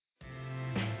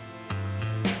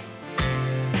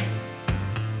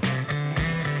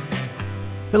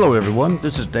Hello everyone,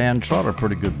 this is Dan Trotter,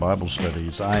 Pretty Good Bible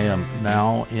Studies. I am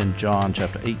now in John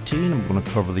chapter 18. I'm going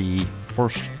to cover the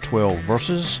first 12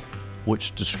 verses,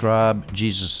 which describe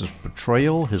Jesus'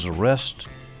 betrayal, his arrest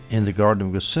in the Garden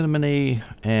of Gethsemane,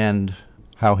 and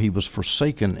how he was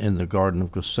forsaken in the Garden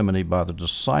of Gethsemane by the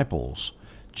disciples.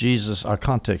 Our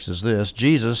context is this: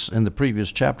 Jesus, in the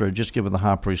previous chapter, had just given the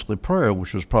high priestly prayer,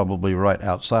 which was probably right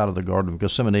outside of the Garden of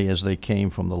Gethsemane as they came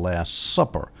from the Last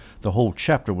Supper. The whole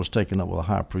chapter was taken up with a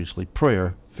high priestly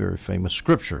prayer, very famous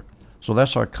scripture. So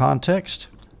that's our context.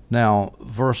 Now,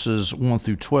 verses 1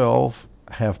 through 12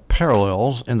 have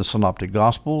parallels in the Synoptic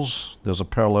Gospels. There's a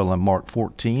parallel in Mark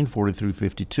 14, 40 through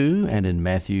 52, and in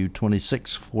Matthew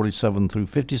 26, 47 through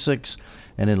 56,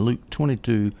 and in Luke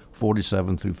 22,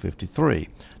 47 through 53.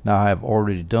 Now, I have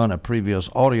already done a previous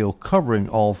audio covering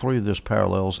all three of these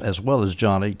parallels, as well as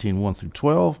John 18, 1 through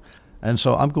 12, and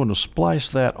so I'm going to splice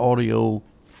that audio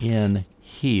in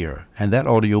here, and that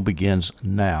audio begins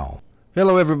now.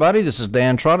 Hello everybody, this is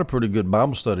Dan Trotter, Pretty Good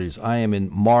Bible Studies. I am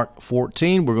in Mark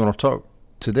 14. We're going to talk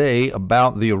today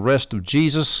about the arrest of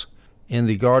Jesus in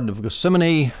the Garden of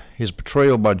Gethsemane, his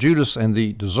betrayal by Judas, and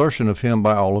the desertion of him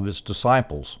by all of his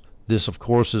disciples. This, of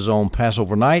course, is on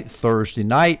Passover night, Thursday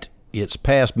night. It's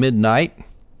past midnight.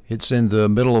 It's in the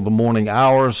middle of the morning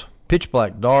hours, pitch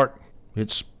black dark.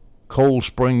 It's cold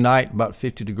spring night, about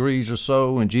 50 degrees or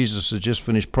so, and Jesus has just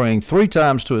finished praying 3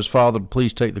 times to his Father to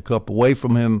please take the cup away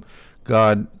from him.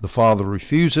 God, the Father,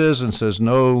 refuses and says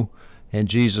no, and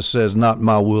Jesus says, "Not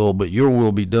my will, but your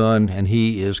will be done," and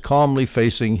he is calmly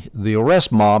facing the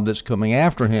arrest mob that's coming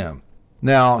after him.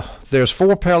 Now, there's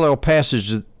 4 parallel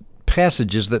passages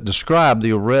that describe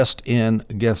the arrest in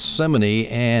Gethsemane,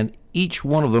 and each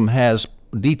one of them has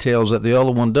details that the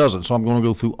other one doesn't. So I'm going to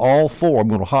go through all 4. I'm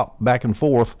going to hop back and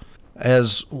forth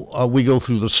as we go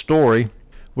through the story.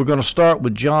 We're going to start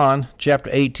with John chapter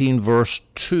 18, verse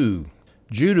 2.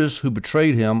 Judas, who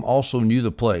betrayed him, also knew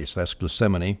the place, that's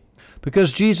Gethsemane,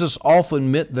 because Jesus often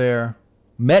met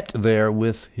there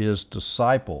with his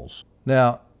disciples.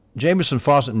 Now, Jamieson,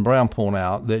 Fawcett, and Brown point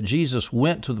out that Jesus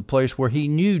went to the place where he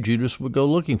knew Judas would go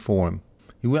looking for him.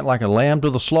 He went like a lamb to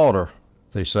the slaughter,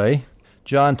 they say.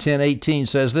 John 10:18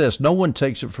 says this: "No one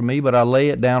takes it from me, but I lay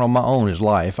it down on my own, his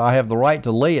life. I have the right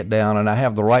to lay it down, and I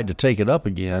have the right to take it up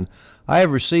again. I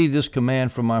have received this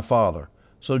command from my Father."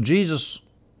 So Jesus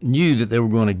knew that they were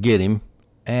going to get him,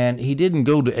 and he didn't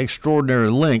go to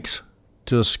extraordinary lengths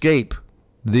to escape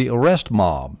the arrest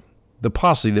mob, the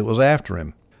posse that was after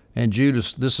him. And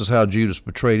Judas, this is how Judas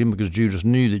betrayed him, because Judas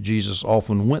knew that Jesus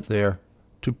often went there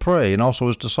to pray, and also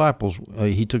his disciples.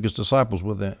 He took his disciples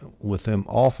with him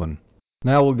often.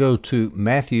 Now we'll go to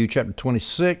Matthew chapter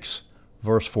 26,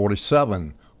 verse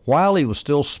 47. While he was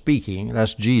still speaking,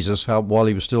 that's Jesus, while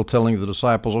he was still telling the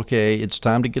disciples, okay, it's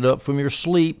time to get up from your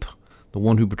sleep. The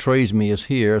one who betrays me is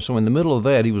here. So in the middle of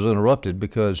that, he was interrupted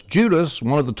because Judas,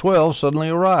 one of the 12, suddenly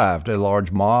arrived. A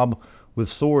large mob with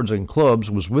swords and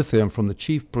clubs was with him from the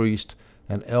chief priest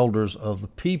and elders of the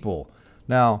people.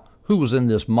 Now, who was in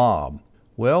this mob?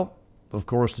 Well, of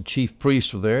course, the chief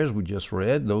priests were there, as we just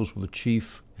read. Those were the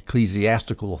chief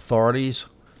ecclesiastical authorities,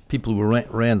 people who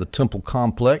ran the temple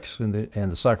complex and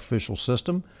the sacrificial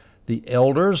system. The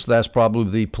elders, that's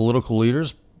probably the political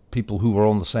leaders, people who were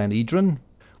on the Sanhedrin.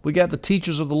 We got the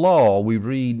teachers of the law. We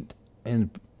read in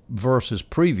verses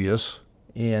previous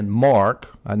in Mark,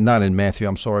 not in Matthew,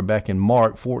 I'm sorry, back in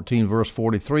Mark 14, verse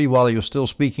 43, while he was still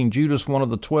speaking, Judas, one of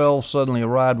the 12, suddenly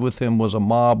arrived. With him was a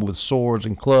mob with swords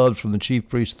and clubs from the chief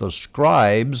priests, the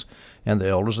scribes, and the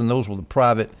elders, and those were the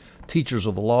private teachers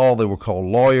of the law. They were called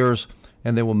lawyers,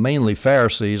 and they were mainly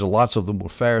Pharisees. Lots of them were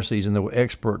Pharisees, and they were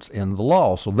experts in the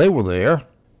law, so they were there.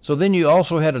 So then you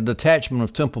also had a detachment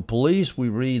of temple police. We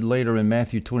read later in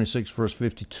Matthew 26, verse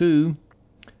 52,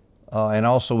 and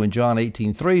also in John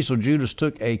 18:3. So Judas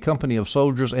took a company of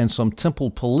soldiers and some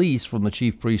temple police from the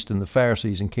chief priests and the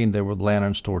Pharisees and came there with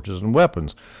lanterns, torches, and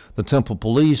weapons. The temple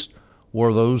police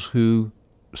were those who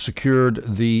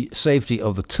secured the safety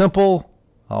of the temple.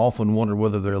 I often wonder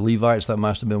whether they're Levites. That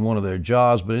must have been one of their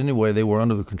jobs. But anyway, they were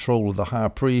under the control of the high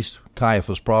priest,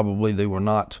 Caiaphas probably. They were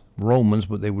not Romans,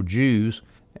 but they were Jews.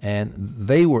 And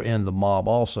they were in the mob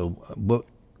also. But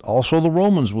also the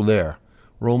Romans were there.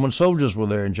 Roman soldiers were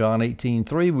there. In John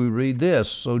 18:3, we read this: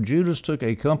 "So Judas took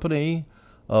a company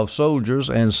of soldiers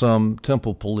and some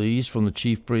temple police from the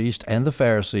chief priest and the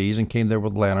Pharisees and came there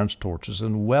with lanterns, torches,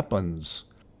 and weapons."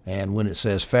 And when it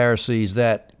says Pharisees,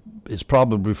 that is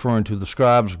probably referring to the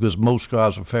scribes, because most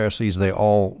scribes were Pharisees. They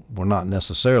all were not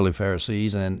necessarily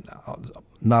Pharisees, and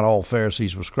not all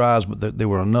Pharisees were scribes, but there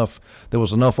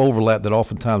was enough overlap that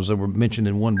oftentimes they were mentioned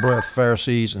in one breath,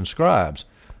 Pharisees and scribes.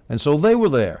 And so they were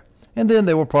there. And then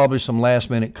there were probably some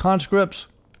last-minute conscripts.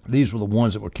 These were the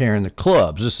ones that were carrying the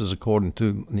clubs. This is according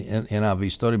to the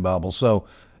NIV Study Bible. So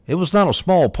it was not a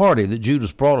small party that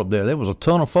Judas brought up there. There was a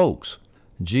ton of folks.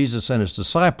 Jesus and his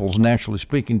disciples, naturally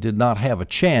speaking, did not have a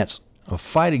chance of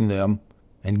fighting them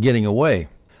and getting away.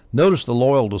 Notice the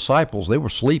loyal disciples, they were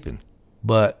sleeping.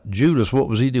 But Judas, what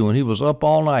was he doing? He was up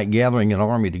all night gathering an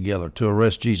army together to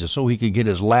arrest Jesus so he could get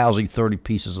his lousy 30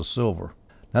 pieces of silver.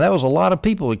 Now, that was a lot of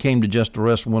people that came to just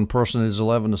arrest one person and his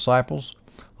 11 disciples.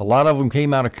 A lot of them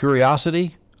came out of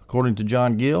curiosity, according to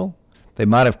John Gill.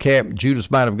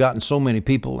 Judas might have gotten so many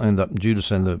people, and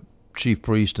Judas and the chief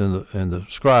priest and the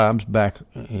scribes back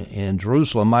in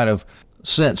Jerusalem might have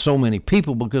sent so many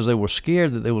people because they were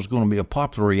scared that there was going to be a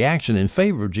popular reaction in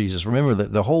favor of Jesus. Remember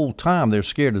that the whole time they're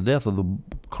scared to death of the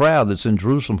crowd that's in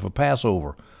Jerusalem for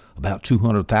Passover. About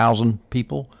 200,000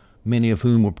 people, many of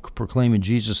whom were proclaiming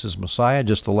Jesus as Messiah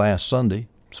just the last Sunday.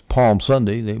 It's Palm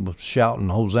Sunday. They were shouting,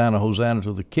 "Hosanna, Hosanna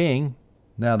to the King."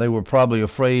 Now, they were probably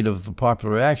afraid of the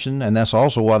popular reaction, and that's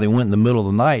also why they went in the middle of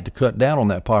the night to cut down on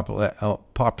that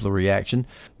popular reaction,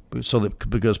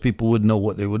 because people wouldn't know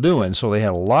what they were doing. So they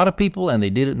had a lot of people, and they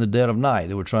did it in the dead of night.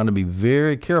 They were trying to be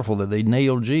very careful that they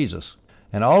nailed Jesus.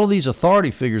 And all of these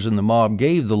authority figures in the mob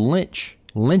gave the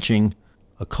lynching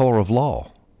a color of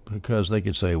law, because they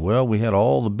could say, well, we had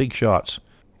all the big shots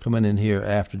coming in here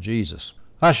after Jesus.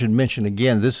 I should mention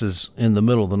again, this is in the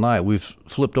middle of the night. We've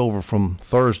flipped over from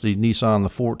Thursday, Nisan the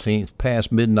 14th,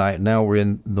 past midnight. Now we're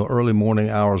in the early morning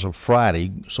hours of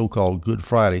Friday, so-called Good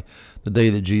Friday, the day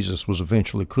that Jesus was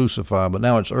eventually crucified. But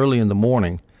now it's early in the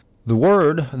morning. The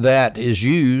word that is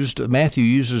used, Matthew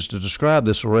uses to describe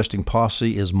this arresting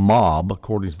posse is mob,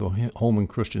 according to the Holman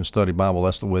Christian Study Bible.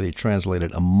 That's the way they translate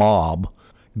it, a mob,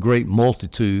 great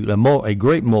multitude, a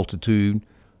great multitude.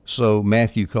 So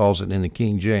Matthew calls it in the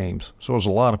King James. So there's a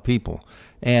lot of people.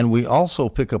 And we also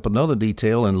pick up another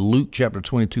detail in Luke chapter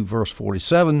 22, verse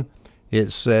 47.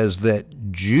 It says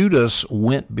that Judas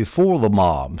went before the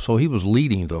mob, so he was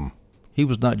leading them. He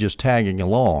was not just tagging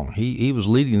along. He was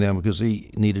leading them because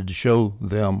he needed to show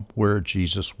them where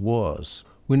Jesus was.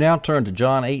 We now turn to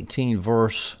John 18,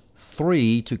 verse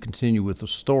 3 to continue with the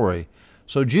story.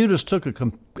 So Judas took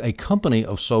a company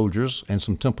of soldiers and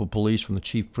some temple police from the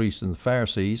chief priests and the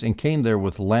Pharisees and came there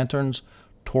with lanterns,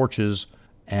 torches,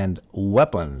 and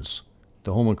weapons.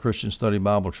 The Holman Christian Study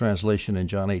Bible translation in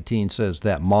John 18 says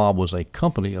that mob was a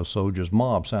company of soldiers.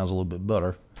 Mob sounds a little bit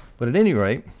better. But at any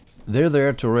rate, they're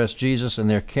there to arrest Jesus, and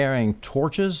they're carrying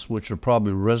torches, which are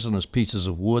probably resinous pieces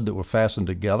of wood that were fastened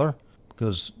together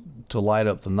to light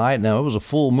up the night. Now, it was a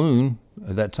full moon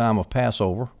at that time of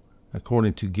Passover,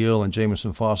 according to Gill and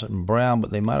Jameson, Fawcett, and Brown,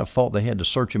 but they might have thought they had to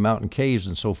search him out in caves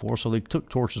and so forth, so they took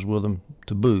torches with them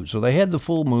to boot. So they had the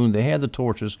full moon, they had the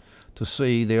torches to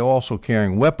see. They're also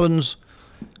carrying weapons.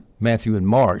 Matthew and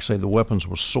Mark say the weapons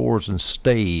were swords and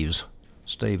staves.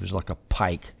 Stave is like a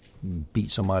pike you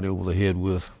beat somebody over the head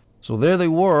with. So there they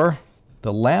were.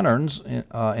 The lanterns,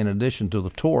 in addition to the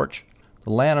torch,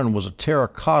 the lantern was a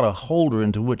terracotta holder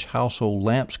into which household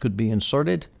lamps could be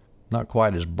inserted. Not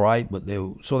quite as bright, but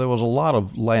so there was a lot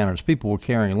of lanterns. People were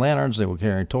carrying lanterns, they were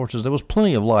carrying torches. There was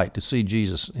plenty of light to see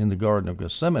Jesus in the Garden of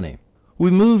Gethsemane.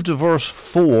 We move to verse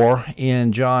 4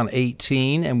 in John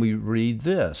 18, and we read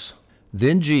this.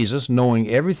 Then Jesus, knowing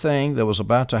everything that was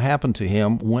about to happen to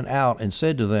him, went out and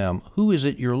said to them, "Who is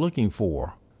it you're looking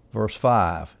for?" Verse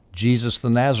 5, Jesus the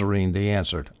Nazarene, they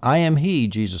answered. "I am he,"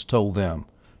 Jesus told them.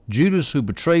 Judas, who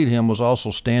betrayed him, was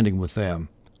also standing with them.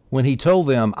 When he told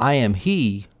them, "I am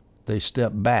he," they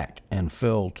stepped back and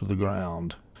fell to the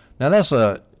ground. Now that's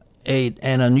an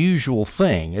unusual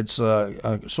thing. It's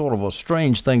a sort of a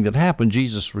strange thing that happened.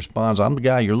 Jesus responds, "I'm the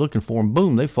guy you're looking for," and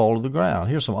boom, they fall to the ground.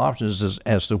 Here's some options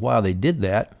as to why they did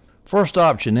that. First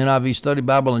option, NIV Study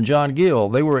Bible and John Gill.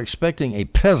 They were expecting a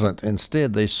peasant.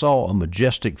 Instead, they saw a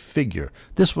majestic figure.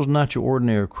 This was not your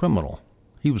ordinary criminal.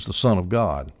 He was the Son of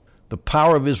God. The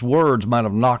power of his words might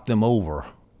have knocked them over.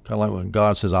 Kind of like when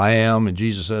God says, "I am," and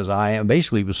Jesus says, "I am."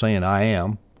 Basically, he was saying, "I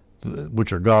am,"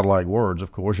 which are God-like words,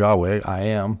 of course. Yahweh, I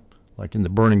am. Like in the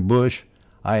burning bush,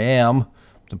 I am.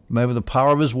 Maybe the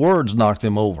power of his words knocked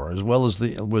them over, as well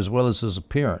as his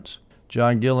appearance.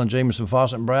 John Gill and Jameson,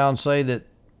 Fawcett, and Brown say that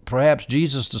perhaps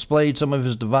Jesus displayed some of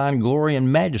his divine glory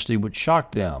and majesty, which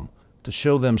shocked them, to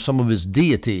show them some of his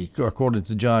deity, according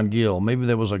to John Gill. Maybe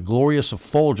there was a glorious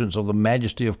effulgence of the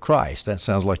majesty of Christ. That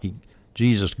sounds like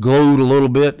Jesus glowed a little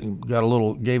bit and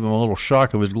gave him a little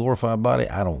shock of his glorified body.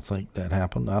 I don't think that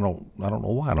happened. I don't know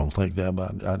why I don't think that,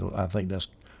 but I think that's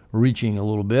reaching a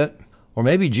little bit. Or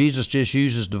maybe Jesus just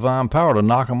used his divine power to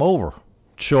knock him over,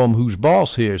 show him who's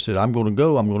boss here. He said, "I'm going to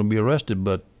go, I'm going to be arrested,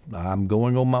 but I'm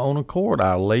going on my own accord.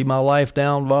 I lay my life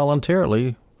down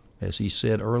voluntarily, as he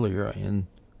said earlier in,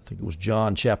 I think it was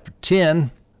John chapter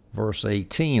 10, verse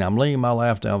 18. I'm laying my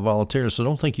life down voluntarily, so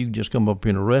don't think you can just come up here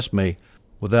and arrest me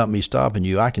without me stopping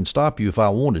you. I can stop you if I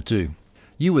wanted to.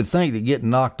 You would think that getting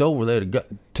knocked over, they'd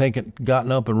have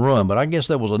gotten up and run, but I guess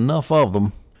there was enough of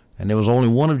them, and there was only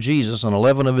one of Jesus and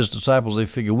 11 of his disciples. They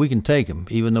figured we can take him,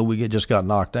 even though we just got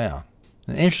knocked down.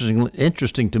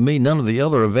 Interesting to me, none of the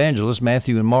other evangelists,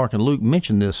 Matthew and Mark and Luke,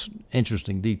 mentioned this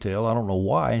interesting detail. I don't know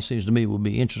why. It seems to me it would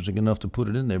be interesting enough to put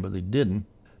it in there, but they didn't.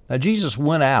 Now, Jesus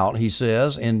went out, he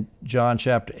says, in John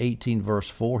chapter 18, verse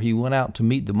 4, he went out to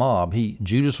meet the mob.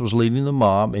 Judas was leading the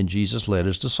mob, and Jesus led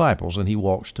his disciples, and he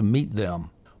walks to meet them.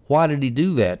 Why did he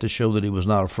do that? To show that he was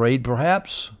not afraid,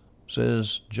 perhaps,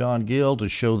 says John Gill, to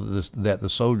show that the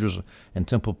soldiers and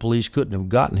temple police couldn't have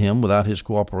gotten him without his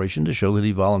cooperation, to show that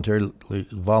he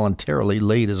voluntarily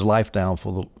laid his life down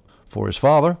for his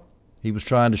Father. He was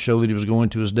trying to show that he was going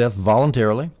to his death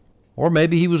voluntarily. Or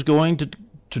maybe he was going to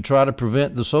try to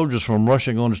prevent the soldiers from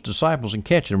rushing on his disciples and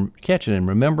catching him.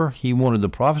 Remember, he wanted the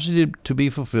prophecy to be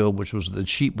fulfilled, which was that the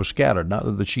sheep were scattered. Not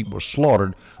that the sheep were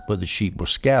slaughtered, but the sheep were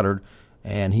scattered.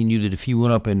 And he knew that if he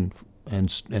went up and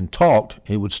talked,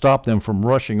 it would stop them from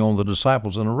rushing on the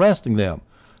disciples and arresting them.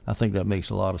 I think that makes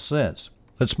a lot of sense.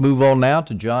 Let's move on now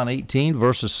to John 18,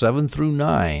 verses 7 through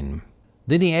 9.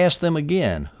 Then he asked them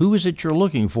again, "Who is it you're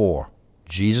looking for?"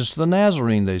 "Jesus the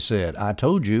Nazarene," they said. "I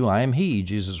told you, I am he,"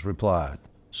 Jesus replied.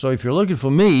 "So if you're looking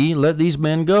for me, let these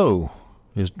men go."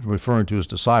 He's referring to his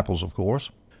disciples, of course.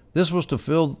 This was to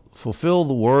fulfill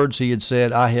the words he had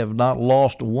said, "I have not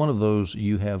lost one of those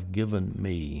you have given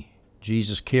me."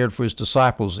 Jesus cared for his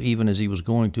disciples even as he was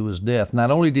going to his death.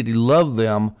 Not only did he love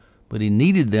them, but he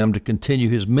needed them to continue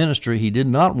his ministry. He did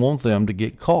not want them to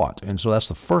get caught. And so that's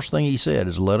the first thing he said,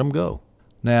 is let them go.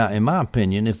 Now, in my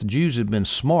opinion, if the Jews had been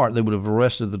smart, they would have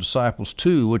arrested the disciples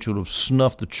too, which would have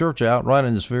snuffed the church out right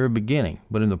in this very beginning.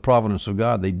 But in the providence of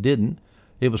God, they didn't.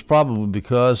 It was probably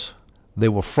because they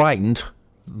were frightened.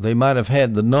 They might have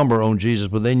had the number on Jesus,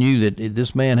 but they knew that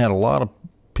this man had a lot of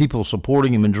people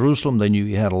supporting him in Jerusalem. They knew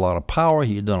he had a lot of power.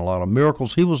 He had done a lot of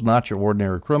miracles. He was not your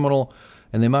ordinary criminal.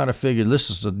 And they might have figured,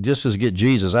 just as get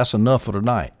Jesus, that's enough for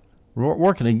tonight.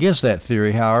 Working against that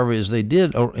theory, however, is they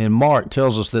did, and Mark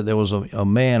tells us that there was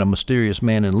a mysterious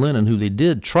man in linen, who they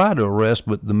did try to arrest,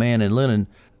 but the man in linen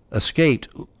escaped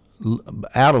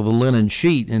out of the linen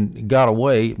sheet and got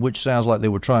away, which sounds like they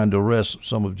were trying to arrest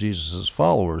some of Jesus'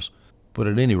 followers. But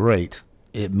at any rate,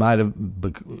 they might have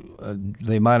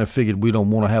figured, we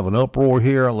don't want to have an uproar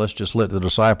here. Let's just let the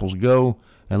disciples go,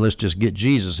 and let's just get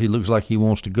Jesus. He looks like he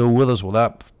wants to go with us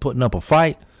without putting up a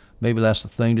fight. Maybe that's the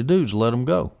thing to do, is let him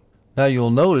go. Now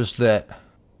you'll notice that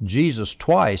Jesus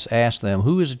twice asked them,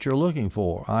 "Who is it you're looking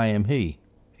for?" "I am he."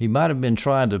 He might have been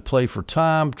trying to play for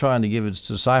time, trying to give his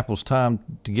disciples time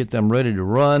to get them ready to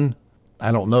run.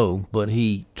 I don't know, but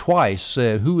he twice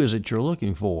said, "Who is it you're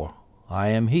looking for?" "I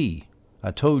am he."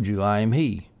 "I told you, I am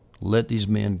he. Let these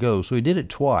men go." So he did it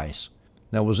twice.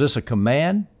 Now, was this a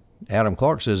command? Adam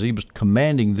Clark says he was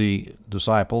commanding the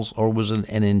disciples, or was it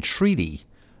an entreaty,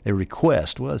 a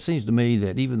request? Well, it seems to me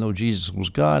that even though Jesus was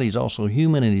God, he's also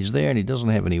human, and he's there, and he doesn't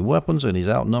have any weapons, and he's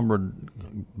outnumbered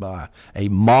by a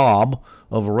mob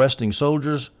of arresting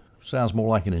soldiers. Sounds more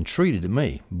like an entreaty to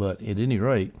me, but at any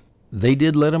rate, they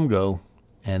did let him go.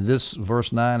 And this,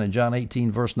 verse 9, in John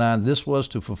 18, verse 9, this was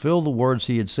to fulfill the words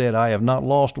he had said, "I have not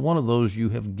lost one of those you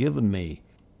have given me."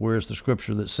 Where's the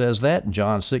scripture that says that?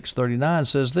 John 6:39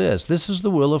 says this, "This is the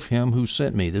will of him who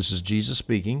sent me." This is Jesus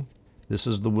speaking. "This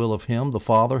is the will of him, the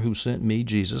Father, who sent me,"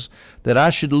 Jesus, "that I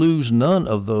should lose none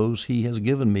of those he has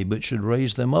given me, but should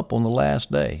raise them up on the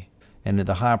last day." And in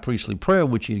the high priestly prayer,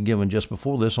 which he had given just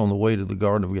before this on the way to the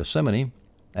Garden of Gethsemane,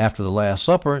 after the Last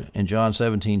Supper, in John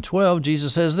 17:12,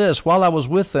 Jesus says this, "While I was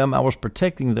with them, I was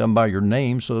protecting them by your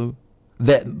name,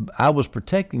 that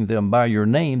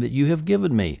you have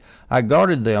given me. I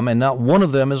guarded them, and not one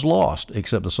of them is lost,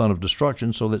 except the son of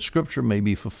destruction, so that Scripture may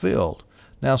be fulfilled."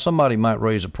 Now, somebody might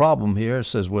raise a problem here. It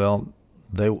says, well,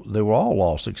 they were all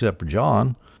lost except for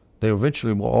John. They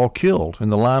eventually were all killed in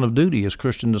the line of duty as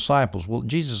Christian disciples. Well,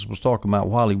 Jesus was talking about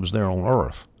while he was there on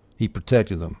earth. He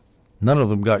protected them. None of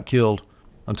them got killed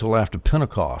until after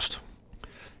Pentecost.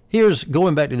 Here's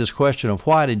going back to this question of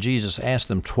why did Jesus ask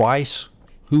them twice,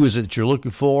 "Who is it that you're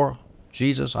looking for?"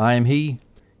 Jesus, "I am he."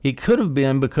 It could have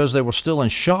been because they were still in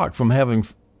shock from having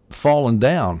fallen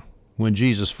down when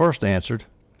Jesus first answered.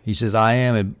 He says, "I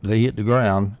am," and they hit the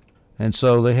ground. And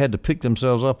so they had to pick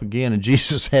themselves up again, and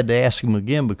Jesus had to ask them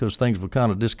again because things were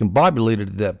kind of discombobulated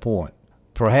at that point.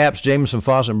 Perhaps Jameson,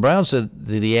 Fawcett, and Brown said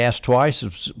that he asked twice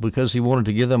because he wanted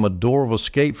to give them a door of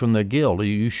escape from their guilt. Are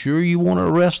you sure you want to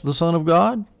arrest the Son of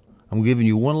God? I'm giving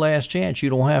you one last chance.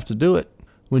 You don't have to do it.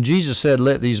 When Jesus said,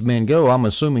 let these men go, I'm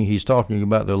assuming he's talking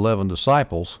about the 11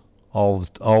 disciples, all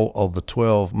of the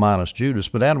 12 minus Judas.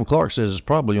 But Adam Clark says it's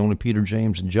probably only Peter,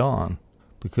 James, and John,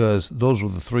 because those were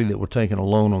the three that were taken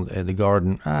alone at the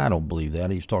garden. I don't believe that.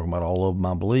 He's talking about all of them.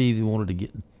 I believe he wanted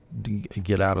to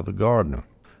get out of the garden.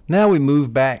 Now we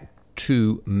move back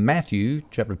to Matthew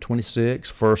chapter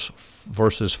 26,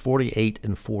 verses 48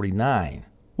 and 49,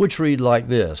 which read like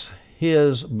this.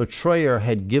 His betrayer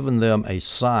had given them a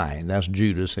sign. That's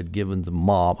Judas had given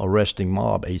the arresting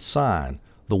mob, a sign.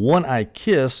 The one I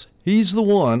kiss, he's the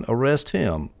one, arrest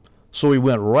him. So he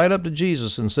went right up to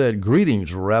Jesus and said,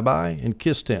 greetings, Rabbi, and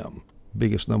kissed him.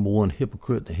 Biggest number one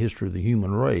hypocrite in the history of the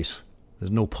human race.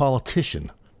 There's no politician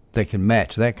that can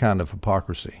match that kind of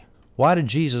hypocrisy. Why did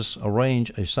Jesus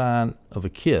arrange a sign of a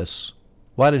kiss?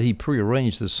 Why did he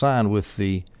prearrange this sign with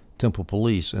the temple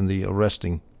police and the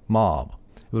arresting mob?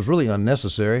 It was really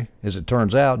unnecessary. As it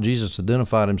turns out, Jesus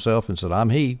identified himself and said,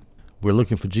 I'm he. We're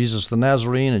looking for Jesus the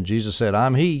Nazarene, and Jesus said,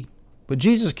 I'm he. But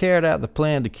Jesus carried out the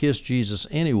plan to kiss Jesus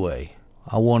anyway.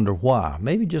 I wonder why.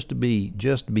 Maybe just to be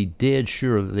dead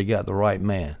sure that they got the right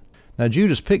man. Now,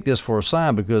 Judas picked this for a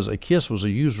sign because a kiss was a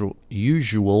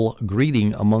usual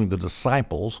greeting among the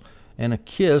disciples, and a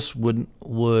kiss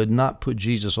would not put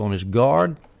Jesus on his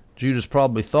guard. Judas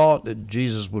probably thought that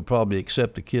Jesus would probably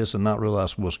accept the kiss and not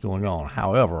realize what's going on.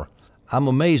 However, I'm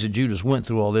amazed that Judas went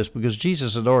through all this because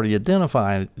Jesus had already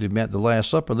identified him at the Last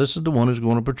Supper. This is the one who's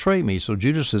going to betray me. So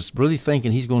Judas is really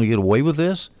thinking he's going to get away with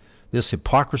this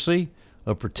hypocrisy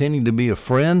of pretending to be a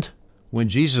friend when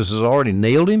Jesus has already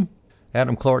nailed him.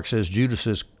 Adam Clark says Judas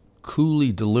is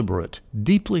coolly deliberate,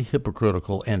 deeply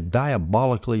hypocritical, and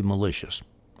diabolically malicious.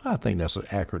 I think that's an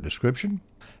accurate description.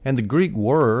 And the Greek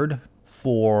word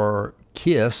for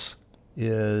kiss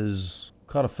is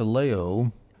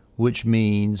kataphileo, which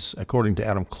means, according to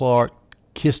Adam Clark,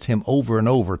 kissed him over and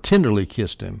over, tenderly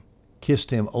kissed him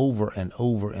over and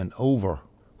over and over.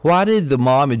 Why did the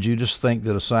mob and Judas think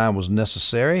that a sign was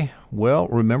necessary? Well,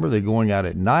 remember, they're going out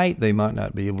at night. They might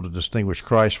not be able to distinguish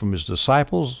Christ from his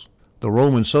disciples. The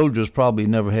Roman soldiers probably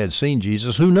never had seen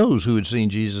Jesus. Who knows who had seen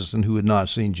Jesus and who had not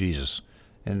seen Jesus?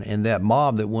 And that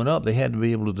mob that went up, they had to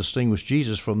be able to distinguish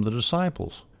Jesus from the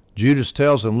disciples. Judas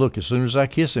tells them, look, as soon as I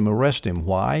kiss him, arrest him.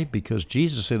 Why? Because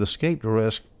Jesus had escaped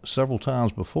arrest several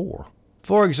times before.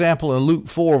 For example, in Luke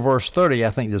 4, verse 30, I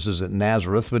think this is at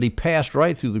Nazareth, but he passed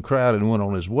right through the crowd and went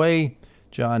on his way.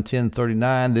 John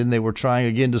 10:39, then they were trying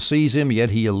again to seize him,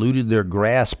 yet he eluded their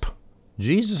grasp.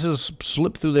 Jesus has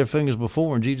slipped through their fingers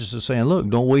before, and Jesus is saying, look,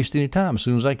 don't waste any time. As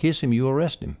soon as I kiss him, you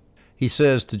arrest him. He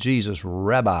says to Jesus,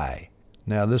 Rabbi.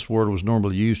 Now, this word was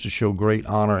normally used to show great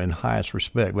honor and highest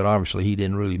respect, but obviously he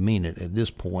didn't really mean it at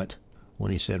this point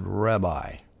when he said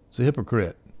Rabbi. It's a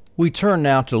hypocrite. We turn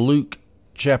now to Luke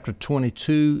chapter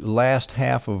 22, last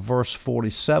half of verse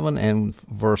 47 and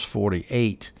verse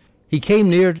 48. He came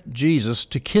near Jesus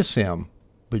to kiss him,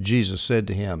 but Jesus said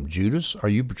to him, Judas, are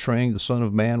you betraying the Son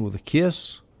of Man with a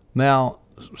kiss? Now,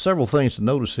 several things to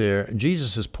notice here.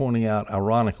 Jesus is pointing out,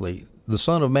 ironically, the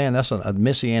Son of Man, that's a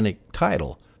messianic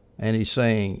title. And he's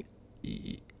saying,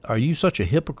 are you such a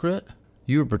hypocrite?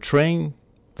 You're betraying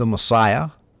the Messiah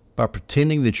by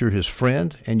pretending that you're his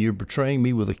friend, and you're betraying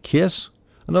me with a kiss?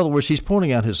 In other words, he's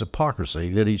pointing out his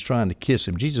hypocrisy, that he's trying to kiss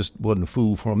him. Jesus wasn't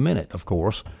fooled for a minute, of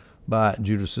course, by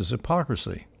Judas's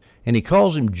hypocrisy. And he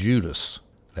calls him Judas.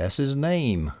 That's his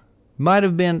name. Might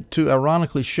have been to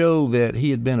ironically show that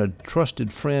he had been a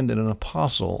trusted friend and an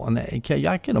apostle. And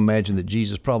I can imagine that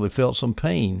Jesus probably felt some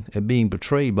pain at being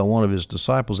betrayed by one of his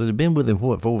disciples that had been with him,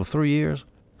 for over 3 years?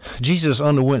 Jesus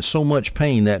underwent so much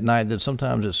pain that night that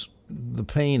sometimes it's the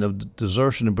pain of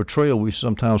desertion and betrayal we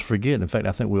sometimes forget. In fact,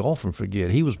 I think we often forget.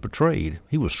 He was betrayed.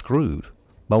 He was screwed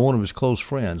by one of his close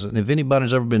friends. And if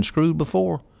anybody's ever been screwed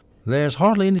before, there's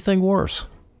hardly anything worse.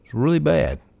 It's really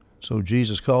bad. So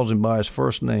Jesus calls him by his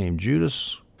first name,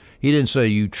 Judas. He didn't say,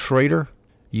 you traitor,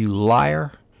 you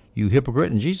liar, you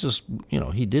hypocrite. And Jesus,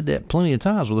 he did that plenty of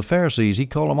times with the Pharisees. He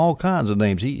called them all kinds of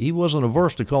names. He wasn't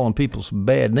averse to calling people some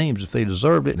bad names if they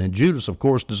deserved it. And Judas, of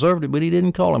course, deserved it, but he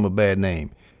didn't call him a bad name.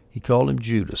 He called him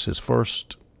Judas, his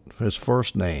first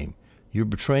name. You're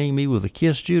betraying me with a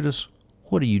kiss, Judas?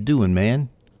 What are you doing, man?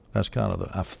 I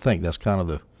think that's kind of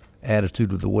the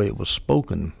attitude of the way it was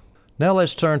spoken. Now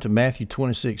let's turn to Matthew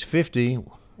 26:50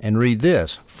 and read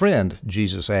this. Friend,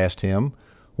 Jesus asked him,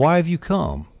 why have you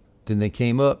come? Then they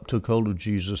came up, took hold of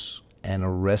Jesus, and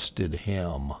arrested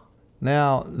him.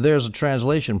 Now, there's a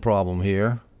translation problem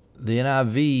here. The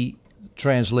NIV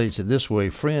translates it this way: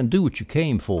 friend, do what you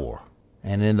came for.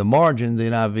 And in the margin, the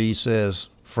NIV says,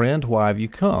 friend, why have you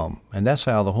come? And that's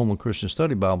how the Holman Christian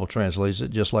Study Bible translates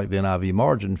it, just like the NIV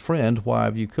margin, friend, why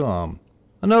have you come?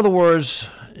 In other words,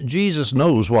 Jesus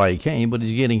knows why he came, but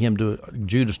he's getting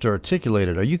Judas to articulate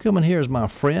it. Are you coming here as my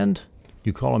friend?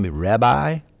 You calling me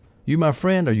rabbi? You my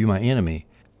friend or you my enemy?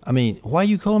 I mean, why are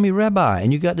you calling me rabbi?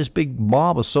 And you got this big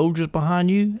mob of soldiers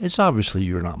behind you? It's obviously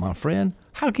you're not my friend.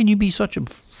 How can you be such a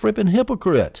frippin'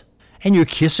 hypocrite? And you're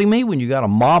kissing me when you got a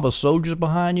mob of soldiers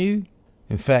behind you?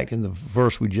 In fact, in the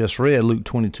verse we just read, Luke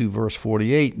 22, verse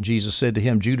 48, Jesus said to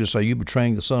him, Judas, are you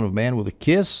betraying the Son of Man with a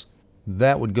kiss?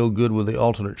 That would go good with the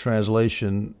alternate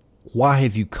translation, why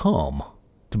have you come?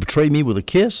 To betray me with a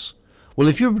kiss? Well,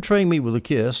 if you're betraying me with a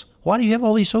kiss, why do you have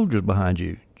all these soldiers behind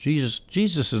you? Jesus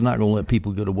is not going to let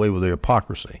people get away with their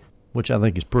hypocrisy, which I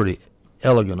think is pretty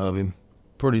elegant of him,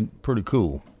 pretty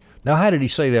cool. Now, how did he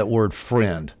say that word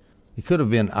friend? He could have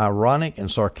been ironic and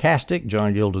sarcastic.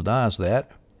 John Gill denies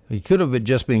that. He could have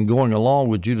just been going along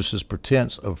with Judas's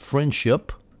pretense of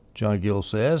friendship, John Gill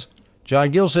says.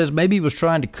 John Gill says maybe he was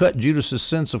trying to cut Judas's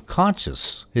sense of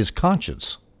conscience, his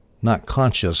conscience. Not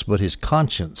conscious, but his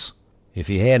conscience, if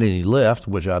he had any left,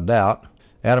 which I doubt.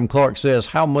 Adam Clark says,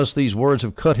 how must these words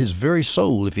have cut his very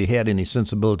soul if he had any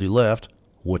sensibility left,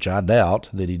 which I doubt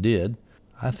that he did.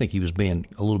 I think he was being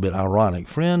a little bit ironic.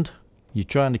 Friend, you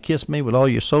trying to kiss me with all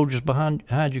your soldiers behind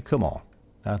you? Come on.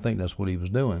 I think that's what he was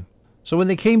doing. So when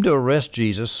they came to arrest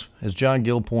Jesus, as John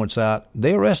Gill points out,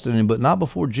 they arrested him, but not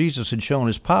before Jesus had shown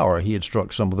his power. He had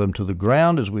struck some of them to the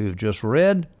ground, as we have just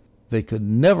read. They could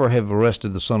never have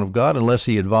arrested the Son of God unless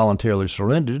he had voluntarily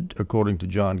surrendered, according to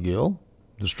John Gill.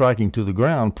 The striking to the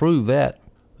ground proved that.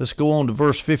 Let's go on to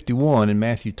verse 51 in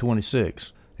Matthew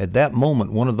 26. At that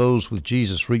moment, one of those with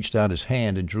Jesus reached out his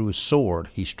hand and drew his sword.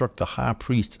 He struck the high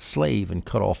priest's slave and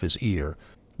cut off his ear.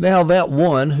 Now that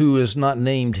one, who is not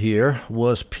named here,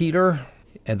 was Peter,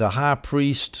 and the high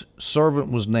priest's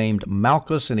servant was named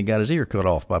Malchus, and he got his ear cut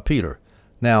off by Peter.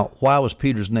 Now, why was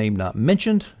Peter's name not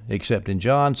mentioned, except in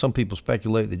John? Some people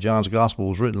speculate that John's gospel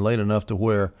was written late enough to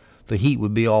where the heat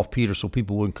would be off Peter so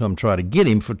people wouldn't come try to get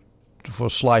him for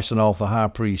slicing off the high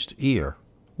priest's ear.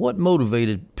 What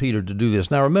motivated Peter to do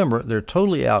this? Now remember, they're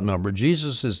totally outnumbered.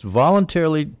 Jesus is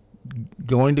voluntarily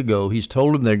going to go. He's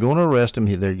told them they're going to arrest him.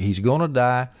 He's going to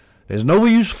die. There's no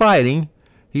use fighting.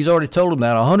 He's already told them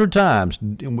that 100 times.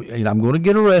 I'm going to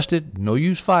get arrested. No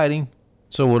use fighting.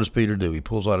 So what does Peter do? He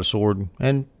pulls out a sword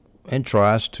and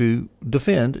tries to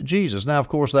defend Jesus. Now, of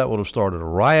course, that would have started a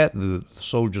riot. The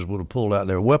soldiers would have pulled out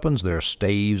their weapons, their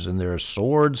staves and their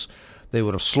swords. They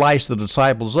would have sliced the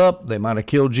disciples up. They might have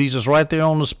killed Jesus right there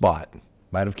on the spot.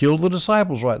 Might have killed the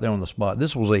disciples right there on the spot.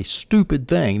 This was a stupid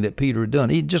thing that Peter had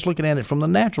done. Just looking at it from the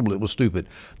natural, it was stupid.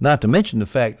 Not to mention the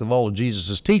fact of all of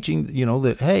Jesus' teaching,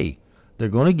 that, hey, they're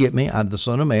going to get me. The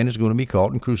Son of Man is going to be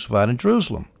caught and crucified in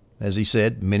Jerusalem. As he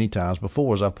said many times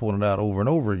before, as I've pointed out over and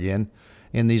over again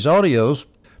in these audios,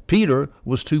 Peter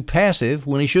was too passive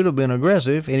when he should have been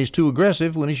aggressive, and he's too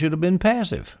aggressive when he should have been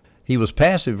passive. He was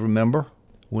passive, remember,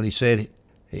 when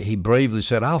he bravely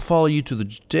said, I'll follow you to the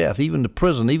death, even to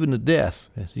prison, even to death.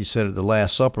 As he said at the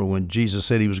Last Supper when Jesus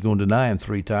said he was going to deny him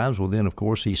 3 times. Well, then, of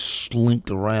course, he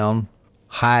slinked around,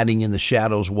 hiding in the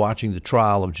shadows, watching the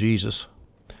trial of Jesus.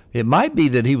 It might be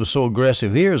that he was so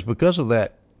aggressive here is because of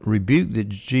that rebuke that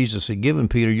Jesus had given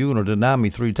Peter. You're going to deny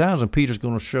me 3 times, and Peter's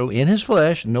going to show in his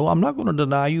flesh, no, I'm not going to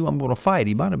deny you, I'm going to fight.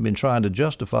 He might have been trying to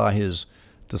justify his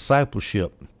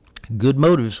discipleship. Good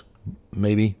motives,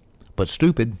 maybe, but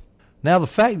stupid. Now, the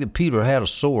fact that Peter had a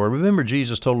sword, remember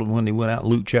Jesus told him when he went out in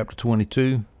Luke chapter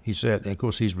 22, he said, and of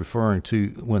course he's referring to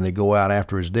when they go out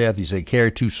after his death, he said,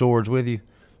 carry 2 swords with you,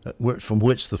 from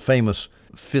which the famous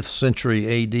 5th century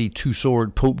A.D.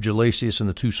 2-sword Pope Gelasius and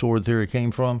the 2-sword theory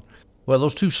came from. Well,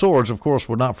 those 2 swords, of course,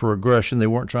 were not for aggression. They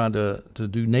weren't trying to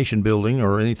do nation building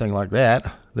or anything like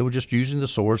that. They were just using the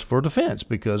swords for defense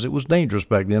because it was dangerous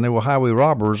back then. There were highway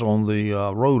robbers on the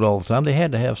road all the time. They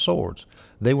had to have swords.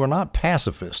 They were not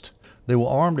pacifist. They were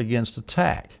armed against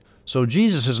attack. So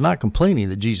Jesus is not complaining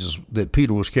that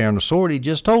Peter was carrying a sword. He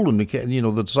just told him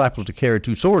the disciples to carry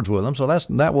 2 swords with them. So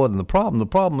that wasn't the problem. The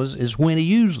problem is when he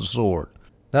used the sword.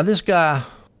 Now this guy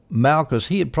Malchus,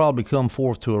 he had probably come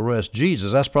forth to arrest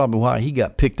Jesus. That's probably why he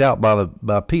got picked out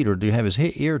by Peter to have his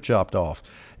ear chopped off.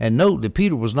 And note that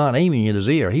Peter was not aiming at his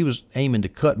ear. He was aiming to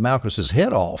cut Malchus's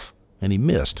head off, and he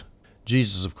missed.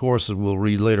 Jesus, of course, as we'll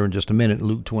read later in just a minute,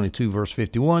 Luke 22, verse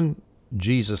 51,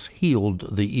 Jesus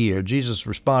healed the ear. Jesus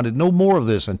responded, no more of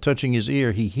this, and touching his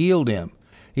ear, he healed him.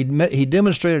 He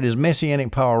demonstrated his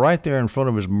messianic power right there in front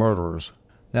of his murderers.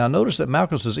 Now, notice that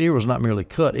Malchus's ear was not merely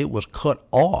cut, it was cut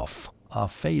off.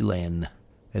 aphelan.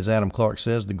 As Adam Clark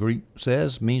says, the Greek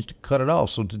says, means to cut it off.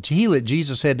 So to heal it,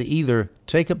 Jesus had to either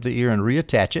take up the ear and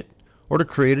reattach it, or to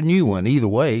create a new one. Either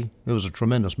way, it was a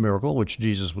tremendous miracle, which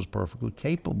Jesus was perfectly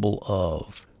capable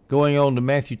of. Going on to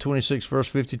Matthew 26, verse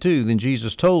 52, then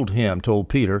Jesus told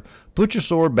Peter, put your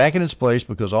sword back in its place,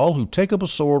 because all who take up a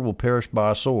sword will perish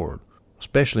by a sword,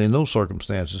 especially in those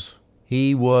circumstances.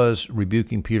 He was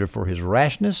rebuking Peter for his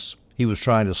rashness. He was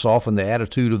trying to soften the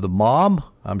attitude of the mob.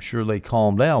 I'm sure they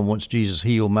calmed down once Jesus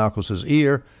healed Malchus's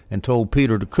ear and told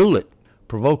Peter to cool it.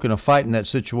 Provoking a fight in that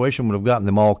situation would have gotten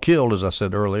them all killed, as I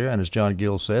said earlier, and as John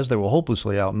Gill says, they were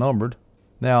hopelessly outnumbered.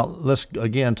 Now, let's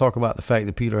again talk about the fact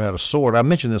that Peter had a sword. I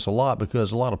mention this a lot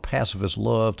because a lot of pacifists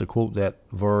love to quote that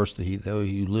verse, that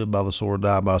you live by the sword,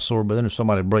 die by the sword. But then if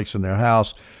somebody breaks in their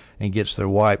house and gets their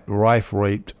wife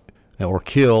raped or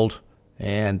killed,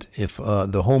 and if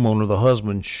the homeowner, the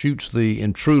husband, shoots the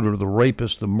intruder, the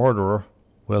rapist, the murderer,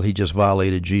 well, he just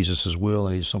violated Jesus' will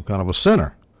and he's some kind of a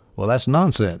sinner. Well, that's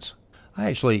nonsense. I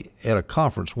actually, at a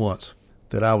conference once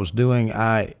that I was doing,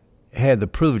 I had the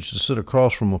privilege to sit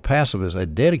across from a pacifist, a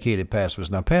dedicated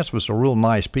pacifist. Now, pacifists are real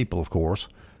nice people, of course,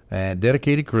 and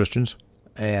dedicated Christians.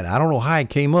 And I don't know how it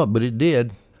came up, but it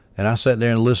did. And I sat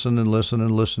there and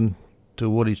listened to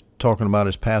what he's talking about,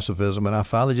 his pacifism. And I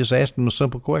finally just asked him a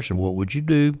simple question. What would you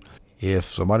do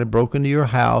if somebody broke into your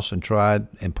house and tried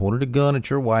and pointed a gun at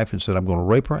your wife and said, I'm going to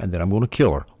rape her and then I'm going to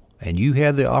kill her? And you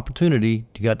had the opportunity,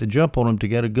 you got to jump on him to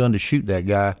get a gun to shoot that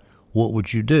guy. What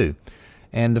would you do?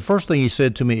 And the first thing he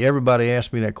said to me, everybody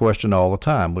asked me that question all the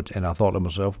time, and I thought to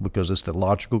myself, because it's the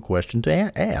logical question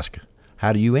to ask.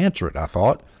 How do you answer it, I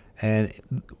thought. And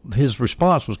his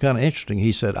response was kind of interesting.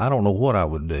 He said, I don't know what I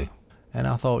would do. And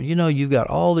I thought, you've got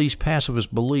all these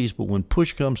pacifist beliefs, but when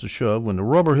push comes to shove, when the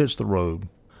rubber hits the road,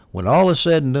 when all is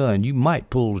said and done, you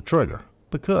might pull the trigger,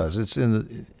 because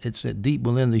it's deep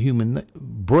within the human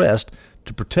breast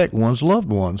to protect one's loved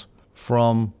ones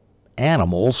from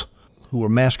animals who are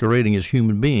masquerading as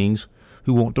human beings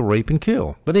who want to rape and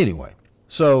kill. But anyway,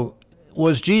 so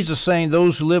was Jesus saying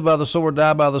those who live by the sword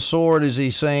die by the sword? Is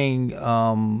he saying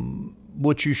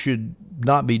what you should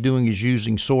not be doing is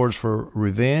using swords for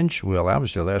revenge? Well,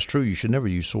 obviously that's true. You should never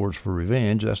use swords for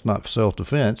revenge. That's not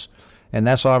self-defense. And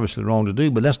that's obviously wrong to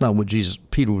do, but that's not what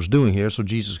Peter was doing here, so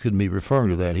Jesus couldn't be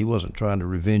referring to that. He wasn't trying to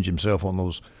revenge himself on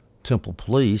those temple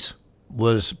police.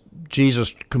 Was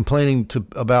Jesus complaining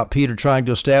about Peter trying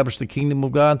to establish the kingdom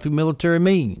of God through military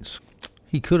means?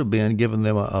 He could have been giving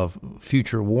them a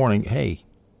future warning, hey,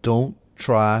 don't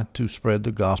try to spread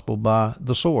the gospel by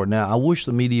the sword. Now, I wish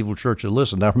the medieval church had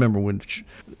listened. I remember when,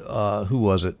 who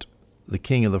was it? The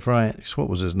king of the Franks, what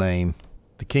was his name?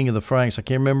 The king of the Franks, I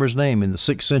can't remember his name, in the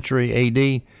 6th century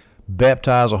A.D.,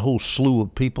 baptized a whole slew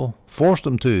of people, forced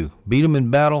them to, beat them in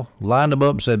battle, lined them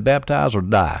up and said, baptize or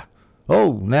die.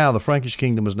 Oh, now the Frankish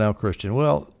kingdom is now Christian.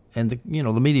 Well, and the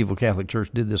medieval Catholic Church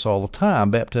did this all the time,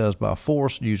 baptized by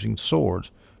force using swords,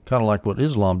 kind of like what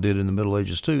Islam did in the Middle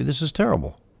Ages too. This is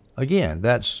terrible. Again,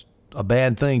 that's a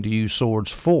bad thing to use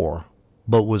swords for.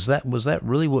 But was that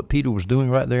really what Peter was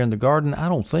doing right there in the garden? I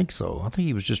don't think so. I think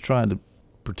he was just trying to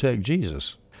protect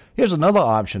Jesus. Here's another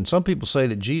option. Some people say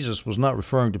that Jesus was not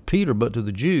referring to Peter, but to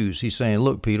the Jews. He's saying,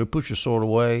 look, Peter, put your sword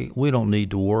away. We don't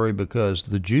need to worry, because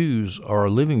the Jews are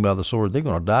living by the sword. They're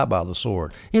going to die by the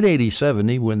sword in AD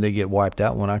 70 when they get wiped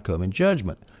out when I come in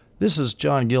judgment. This is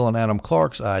John Gill and Adam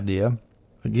Clark's idea.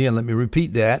 Again, let me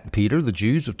repeat that. Peter, the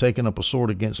Jews have taken up a sword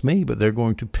against me, but they're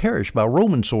going to perish by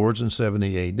Roman swords in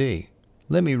 70 AD.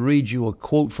 Let me read you a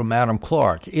quote from Adam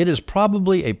Clark. It is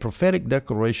probably a prophetic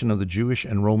declaration of the Jewish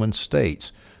and Roman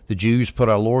states. The Jews put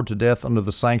our Lord to death under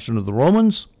the sanction of the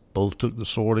Romans. Both took the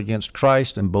sword against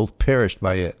Christ, and both perished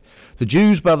by it. The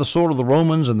Jews by the sword of the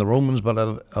Romans, and the Romans by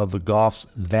that of the Goths,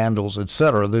 Vandals,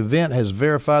 etc. The event has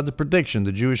verified the prediction.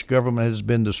 The Jewish government has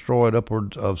been destroyed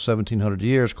upward of 1,700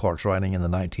 years, Clark's writing in the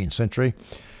 19th century,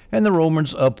 and the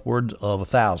Romans upward of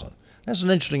 1,000. That's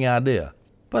an interesting idea.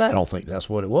 But I don't think that's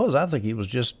what it was. I think he was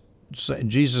just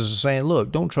Jesus is saying,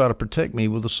 look, don't try to protect me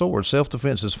with a sword.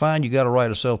 Self-defense is fine. You got a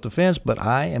right of self-defense, but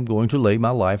I am going to lay my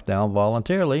life down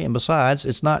voluntarily. And besides,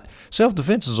 it's not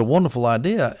self-defense is a wonderful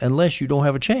idea unless you don't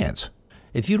have a chance.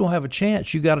 If you don't have a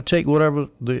chance, you got to take whatever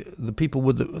the people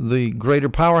with the greater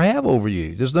power have over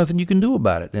you. There's nothing you can do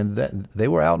about it. And they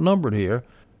were outnumbered here.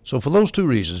 So for those two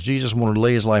reasons, Jesus wanted to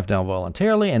lay his life down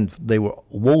voluntarily, and they were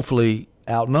woefully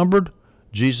outnumbered.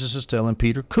 Jesus is telling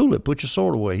Peter, cool it, put your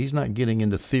sword away. He's not getting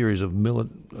into theories of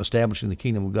establishing the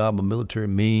kingdom of God by military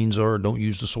means, or don't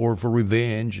use the sword for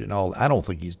revenge and all. I don't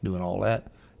think he's doing all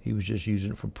that. He was just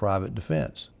using it for private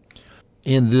defense.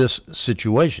 In this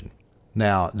situation,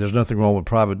 Now, there's nothing wrong with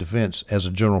private defense as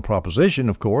a general proposition,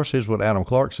 of course. Here's what Adam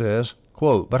Clarke says,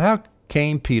 quote, "But how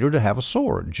came Peter to have a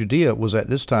sword? Judea was at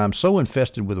this time so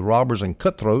infested with robbers and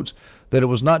cutthroats that it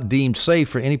was not deemed safe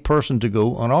for any person to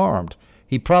go unarmed.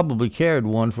 He probably carried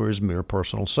one for his mere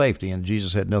personal safety," and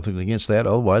Jesus had nothing against that.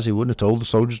 Otherwise, he wouldn't have told the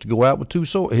soldiers to go out with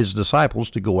his disciples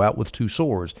to go out with two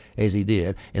swords, as he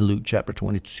did in Luke chapter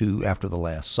 22 after the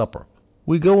Last Supper.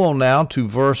 We go on now to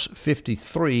verse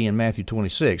 53 in Matthew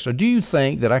 26. "Or do you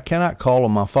think that I cannot call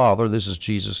on my Father?" This is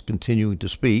Jesus continuing to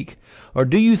speak. "Or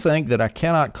do you think that I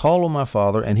cannot call on my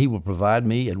Father, and he will provide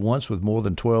me at once with more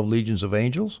than 12 legions of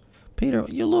angels?" Peter,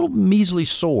 your little measly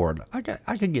sword.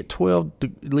 I could get 12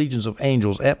 legions of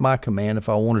angels at my command if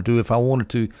I wanted to. If I wanted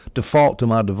to default to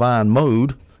my divine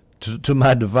mode, to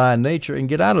my divine nature, and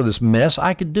get out of this mess,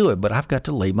 I could do it. But I've got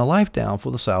to lay my life down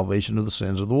for the salvation of the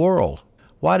sins of the world.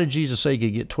 Why did Jesus say he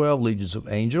could get 12 legions of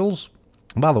angels?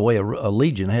 By the way, a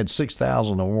legion had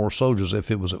 6,000 or more soldiers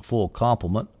if it was at full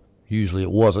complement. Usually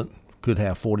it wasn't. Could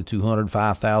have 4,200,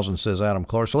 5,000, says Adam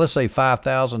Clarke. So let's say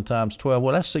 5,000 times 12.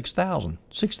 Well, that's 6,000.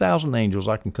 6,000 angels.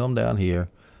 I can come down here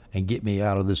and get me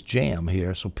out of this jam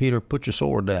here. So Peter, put your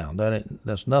sword down.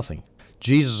 That's nothing.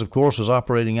 Jesus, of course, is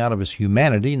operating out of his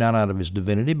humanity, not out of his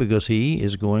divinity, because he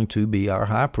is going to be our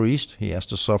high priest. He has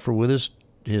to suffer with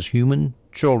his human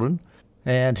children.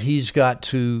 And he's got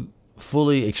to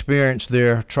fully experience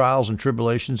their trials and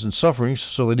tribulations and sufferings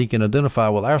so that he can identify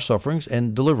with our sufferings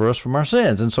and deliver us from our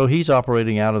sins. And so he's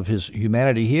operating out of his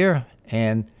humanity here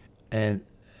and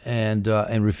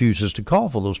refuses to call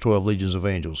for those 12 legions of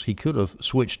angels. He could have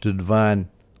switched to divine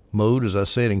mode, as I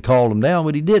said, and called them down,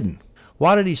 but he didn't.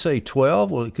 Why did he say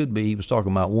 12? Well, it could be he was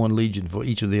talking about one legion for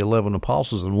each of the 11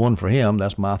 apostles and one for him.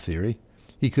 That's my theory.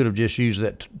 He could have just used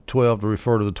that 12 to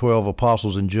refer to the 12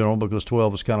 apostles in general, because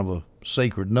 12 is kind of a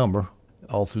sacred number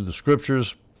all through the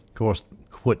scriptures. Of course,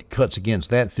 what cuts against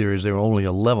that theory is there are only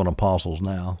 11 apostles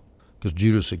now, because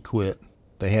Judas had quit.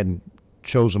 They hadn't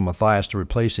chosen Matthias to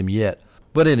replace him yet.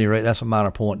 But at any rate, that's a minor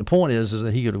point. The point is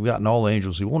that he could have gotten all the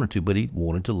angels he wanted to, but he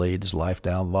wanted to lay his life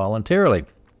down voluntarily.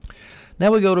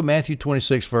 Now we go to Matthew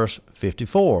 26, verse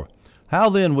 54. "How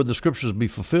then would the scriptures be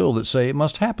fulfilled that say it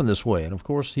must happen this way?" And of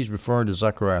course, he's referring to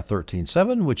Zechariah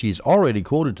 13:7, which he's already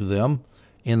quoted to them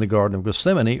in the Garden of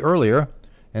Gethsemane earlier.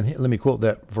 And let me quote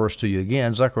that verse to you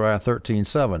again, Zechariah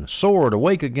 13:7. "Sword,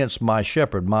 awake against my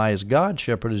shepherd. My is God,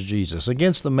 shepherd is Jesus.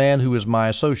 Against the man who is my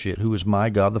associate, who is my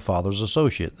God the Father's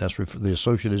associate." The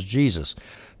associate is Jesus.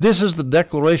 "This is the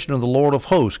declaration of the Lord of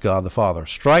hosts, God the Father.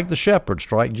 Strike the shepherd,"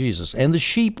 strike Jesus, "and the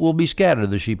sheep will be scattered."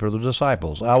 The sheep are the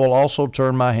disciples. "I will also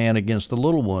turn my hand against the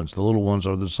little ones." The little ones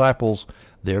are the disciples.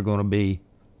 They're going to be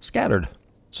scattered.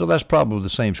 So that's probably the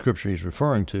same scripture he's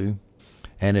referring to.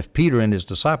 And if Peter and his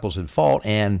disciples had fought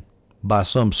and by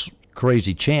some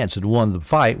crazy chance had won the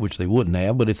fight, which they wouldn't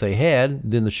have, but if they had,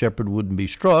 then the shepherd wouldn't be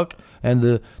struck and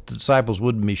the disciples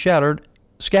wouldn't be scattered,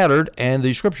 and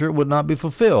the scripture would not be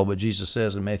fulfilled. But Jesus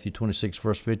says in Matthew 26,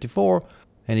 verse 54,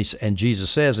 and Jesus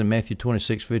says in Matthew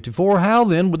 26:54, "How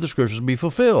then would the scriptures be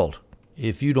fulfilled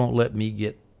if you don't let me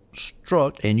get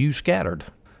struck and you scattered?"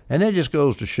 And that just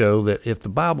goes to show that if the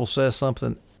Bible says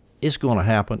something, it's going to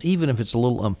happen, even if it's a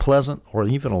little unpleasant or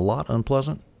even a lot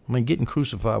unpleasant. I mean, getting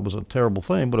crucified was a terrible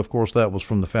thing, but of course that was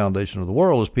from the foundation of the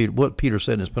world, as what Peter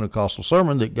said in his Pentecostal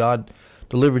sermon, that God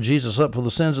delivered Jesus up for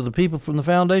the sins of the people from the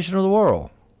foundation of the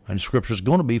world. And the scripture is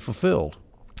going to be fulfilled.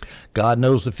 God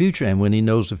knows the future, and when he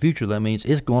knows the future, that means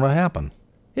it's going to happen.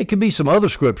 It could be some other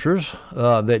scriptures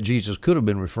that Jesus could have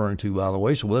been referring to, by the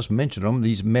way, so let's mention them.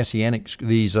 These messianic,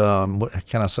 what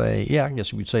can I say? Yeah, I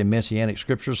guess you would say messianic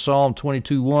scriptures. Psalm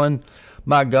 22:1,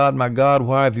 my God,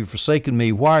 why have you forsaken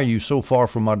me? Why are you so far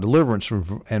from my deliverance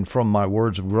and from my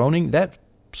words of groaning?" That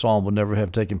psalm would never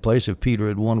have taken place if Peter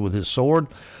had won with his sword.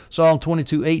 Psalm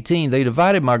 22:18, "They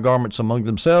divided my garments among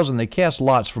themselves, and they cast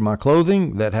lots for my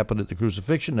clothing." That happened at the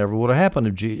crucifixion. Never would have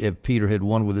happened if Peter had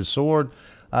won with his sword.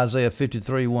 Isaiah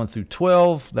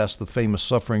 53:1-12, that's the famous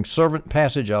suffering servant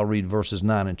passage. I'll read verses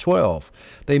 9 and 12.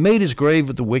 "They made his grave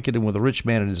with the wicked and with the rich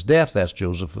man at his death." That's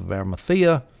Joseph of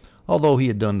Arimathea, although he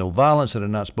had done no violence and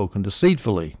had not spoken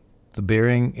deceitfully. The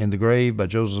burying in the grave by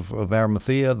Joseph of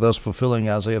Arimathea, thus fulfilling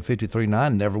Isaiah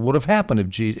 53:9, never would have happened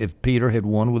if Peter had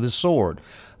won with his sword.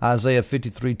 Isaiah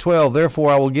 53:12,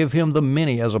 "Therefore I will give him the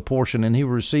many as a portion, and he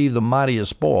will receive the mighty as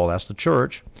spoil." That's the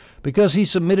church. "Because he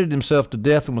submitted himself to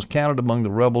death and was counted among the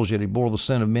rebels, yet he bore the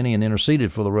sin of many and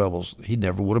interceded for the rebels." He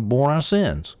never would have borne our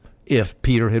sins if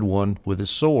Peter had won with his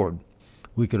sword.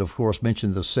 We could, of course,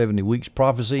 mention the 70 weeks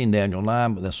prophecy in Daniel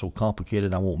 9, but that's so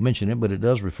complicated I won't mention it, but it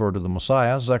does refer to the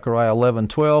Messiah. Zechariah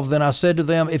 11:12, "Then I said to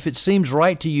them, if it seems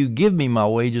right to you, give me my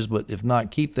wages, but if not,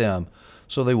 keep them."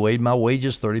 So they weighed my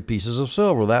wages 30 pieces of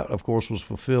silver. That, of course, was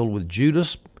fulfilled with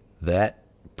Judas. That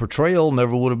portrayal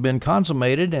never would have been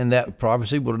consummated, and that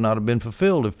prophecy would not have been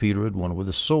fulfilled if Peter had won with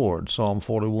his sword. Psalm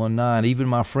 41:9, even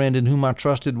my friend in whom I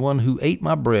trusted, one who ate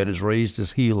my bread, has raised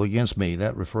his heel against me.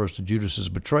 That refers to Judas's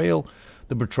betrayal.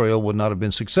 The betrayal would not have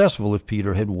been successful if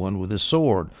Peter had won with his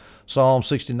sword. Psalm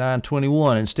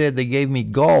 69:21, instead they gave me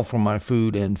gall for my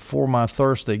food, and for my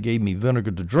thirst they gave me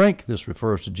vinegar to drink. This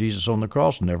refers to Jesus on the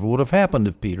cross. Never would have happened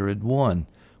if Peter had won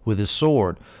with his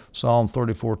sword. Psalm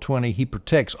 34:20, he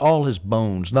protects all his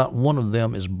bones. Not one of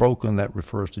them is broken. That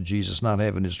refers to Jesus not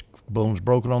having his bones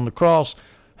broken on the cross,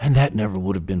 and that never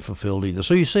would have been fulfilled either.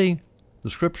 So you see, the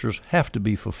scriptures have to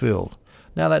be fulfilled.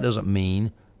 Now that doesn't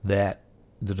mean that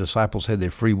the disciples had their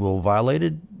free will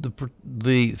violated.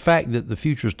 The fact that the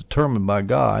future is determined by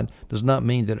God does not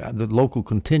mean that the local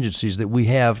contingencies that we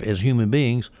have as human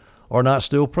beings are not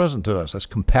still present to us. That's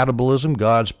compatibilism,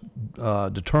 God's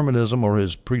determinism, or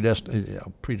his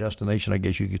predestination, I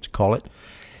guess you could call it,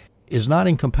 is not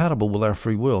incompatible with our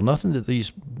free will. Nothing that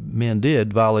these men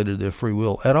did violated their free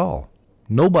will at all.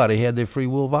 Nobody had their free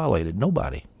will violated.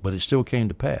 Nobody. But it still came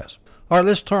to pass. All right,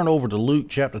 let's turn over to Luke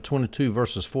chapter 22,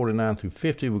 verses 49 through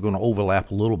 50. We're going to overlap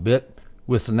a little bit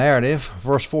with the narrative.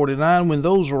 Verse 49, when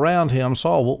those around him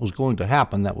saw what was going to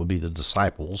happen, that would be the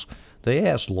disciples, they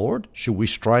asked, Lord, should we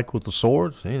strike with the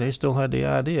sword? See, they still had the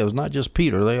idea. It was not just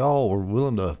Peter. They all were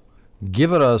willing to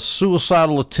give it a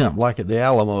suicidal attempt, like at the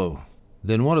Alamo.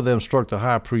 Then one of them struck the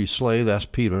high priest's slave, that's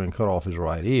Peter, and cut off his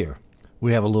right ear.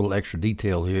 We have a little extra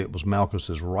detail here. It was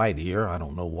Malchus's right ear. I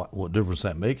don't know what difference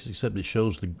that makes, except it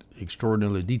shows the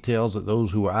extraordinary details that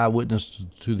those who were eyewitnesses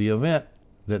to the event,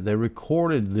 that they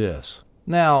recorded this.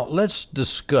 Now, let's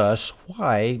discuss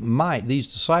why might these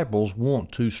disciples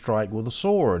want to strike with a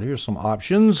sword. Here's some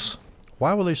options.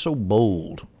 Why were they so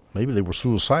bold? Maybe they were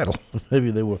suicidal.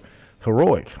 Maybe they were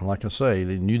heroic. Like I say,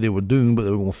 they knew they were doomed, but they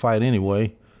were going to fight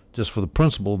anyway, just for the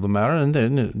principle of the matter. And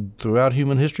then throughout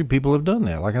human history, people have done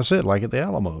that. Like I said, like at the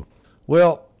Alamo.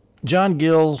 Well, John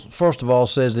Gill, first of all,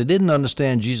 says they didn't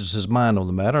understand Jesus' mind on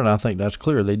the matter, and I think that's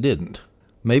clear. They didn't.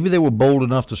 Maybe they were bold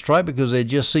enough to strike because they'd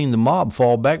just seen the mob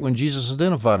fall back when Jesus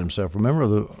identified himself.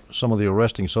 Remember, some of the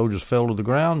arresting soldiers fell to the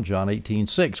ground? John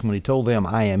 18:6, when he told them,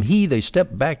 I am he, they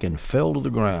stepped back and fell to the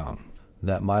ground.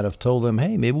 That might have told them,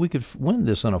 hey, maybe we could win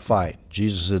this in a fight.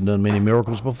 Jesus had done many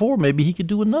miracles before. Maybe he could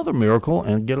do another miracle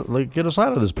and get us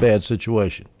out of this bad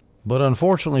situation. But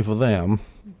unfortunately for them,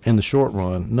 in the short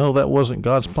run, no, that wasn't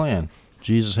God's plan.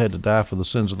 Jesus had to die for the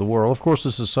sins of the world. Of course,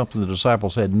 this is something the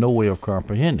disciples had no way of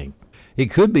comprehending. It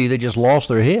could be they just lost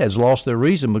their heads, lost their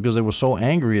reason, because they were so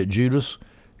angry at Judas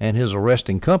and his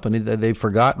arresting company that they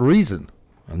forgot reason.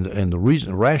 And the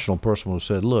reason, a rational person would have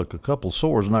said, look, a couple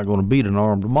swords is not going to beat an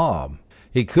armed mob.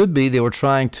 It could be they were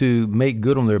trying to make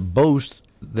good on their boast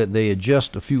that they had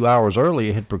just a few hours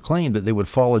earlier had proclaimed that they would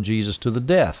follow Jesus to the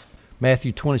death.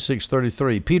 Matthew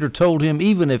 26:33, Peter told him,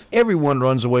 even if everyone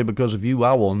runs away because of you,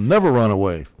 I will never run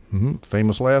away.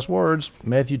 Famous last words,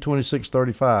 Matthew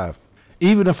 26:35.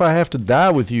 Even if I have to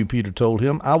die with you, Peter told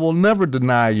him, I will never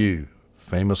deny you.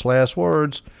 Famous last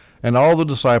words. And all the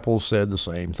disciples said the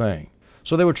same thing.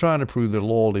 So they were trying to prove their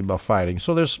loyalty by fighting.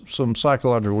 So there's some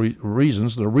psychological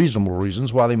reasons, the reasonable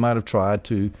reasons, why they might have tried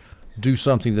to do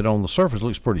something that on the surface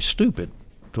looks pretty stupid,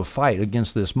 to fight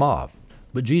against this mob.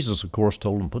 But Jesus, of course,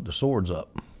 told them to put the swords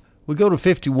up. We go to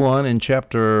 51 in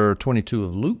chapter 22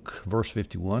 of Luke, verse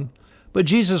 51. But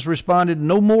Jesus responded,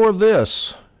 no more of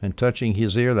this. And touching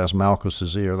his ear, that's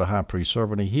Malchus's ear, the high priest's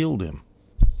servant, he healed him.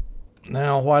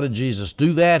 Now, why did Jesus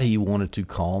do that? He wanted to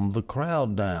calm the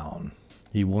crowd down.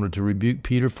 He wanted to rebuke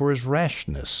Peter for his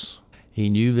rashness. He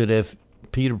knew that if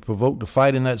Peter provoked a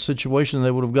fight in that situation,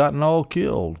 they would have gotten all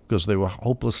killed because they were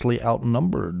hopelessly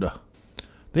outnumbered.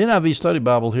 The NIV Study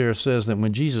Bible here says that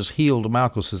when Jesus healed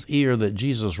Malchus's ear, that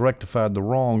Jesus rectified the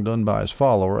wrong done by his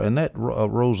follower, and that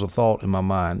arose a thought in my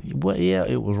mind. Well, yeah,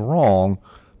 it was wrong,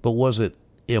 but was it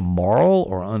immoral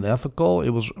or unethical?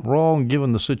 It was wrong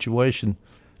given the situation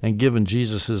and given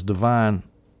Jesus' divine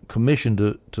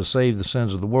commission to save the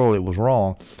sins of the world. It was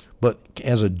wrong. But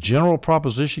as a general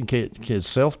proposition, is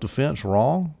self-defense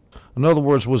wrong? In other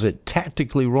words, was it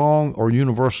tactically wrong or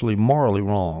universally morally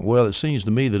wrong? Well, it seems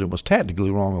to me that it was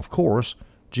tactically wrong, of course.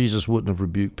 Jesus wouldn't have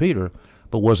rebuked Peter.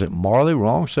 But was it morally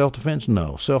wrong, self-defense?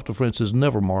 No. Self-defense is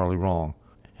never morally wrong.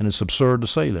 And it's absurd to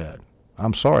say that.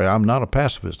 I'm sorry, I'm not a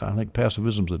pacifist. I think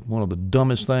pacifism is one of the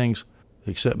dumbest things,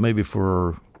 except maybe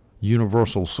for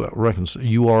universal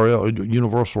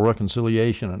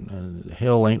reconciliation and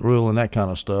hell ain't real and that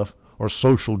kind of stuff, or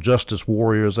social justice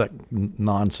warriors, that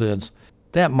nonsense.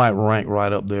 That might rank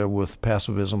right up there with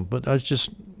pacifism, but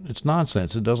it's It's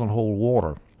nonsense. It doesn't hold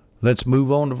water. Let's move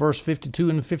on to verse 52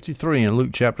 and 53 in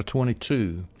Luke chapter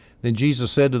 22. Then Jesus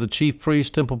said to the chief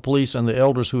priests, temple police, and the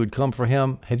elders who had come for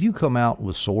him, "Have you come out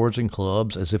with swords and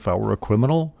clubs as if I were a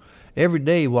criminal? Every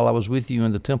day while I was with you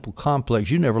in the temple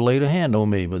complex, you never laid a hand on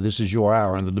me, but this is your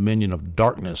hour in the dominion of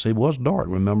darkness." It was dark,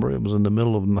 remember? It was in the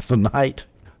middle of the night.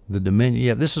 The dominion.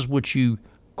 Yeah, this is what you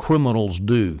criminals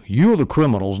do. You're the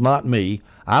criminals, not me.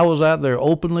 I was out there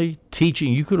openly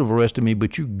teaching. You could have arrested me,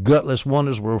 but you gutless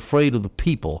wonders were afraid of the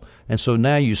people. And so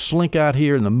now you slink out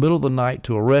here in the middle of the night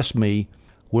to arrest me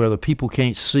where the people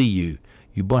can't see you.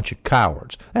 You bunch of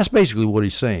cowards. That's basically what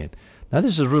he's saying. Now,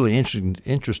 this is really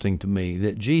interesting to me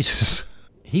that Jesus,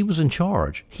 he was in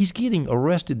charge. He's getting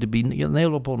arrested to be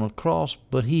nailed up on a cross,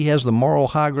 but he has the moral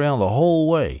high ground the whole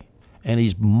way. And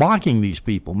he's mocking these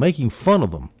people, making fun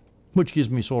of them, which gives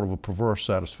me sort of a perverse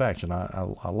satisfaction.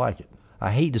 I like it.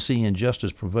 I hate to see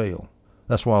injustice prevail.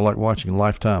 That's why I like watching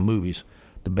Lifetime movies.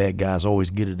 The bad guys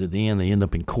always get it at the end. They end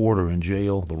up in court or in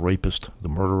jail, the rapists, the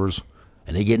murderers,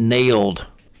 and they get nailed.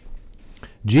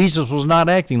 Jesus was not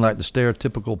acting like the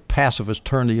stereotypical pacifist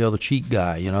turn-the-other-cheek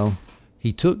guy, you know.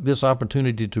 He took this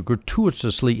opportunity to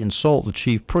gratuitously insult the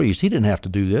chief priest. He didn't have to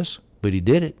do this, but he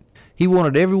did it. He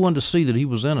wanted everyone to see that he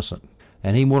was innocent.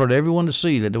 And he wanted everyone to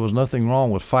see that there was nothing wrong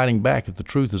with fighting back if the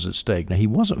truth is at stake. Now, he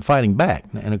wasn't fighting back.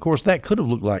 And, of course, that could have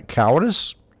looked like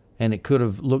cowardice, and it could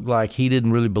have looked like he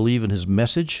didn't really believe in his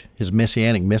message, his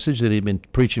messianic message that he'd been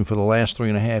preaching for the last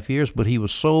 3.5 years. But he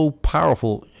was so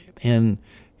powerful in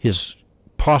his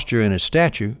posture and his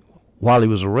stature while he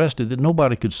was arrested that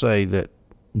nobody could say that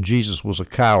Jesus was a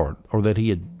coward or that he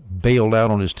had bailed out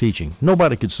on his teaching.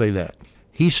 Nobody could say that.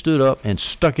 He stood up and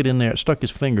stuck it in there, stuck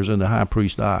his fingers in the high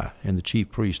priest's eye, in the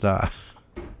chief priest's eye.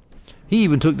 He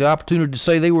even took the opportunity to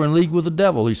say they were in league with the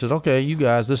devil. He said, "Okay, you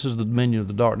guys, this is the dominion of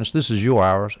the darkness. This is your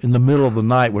hours, in the middle of the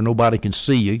night where nobody can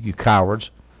see you, you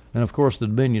cowards." And, of course, the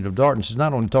dominion of darkness is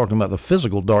not only talking about the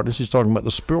physical darkness, he's talking about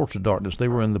the spiritual darkness. They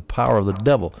were in the power of the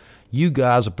devil. You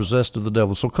guys are possessed of the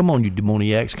devil, so come on, you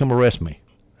demoniacs, come arrest me.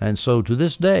 And so to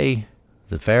this day,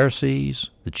 the Pharisees,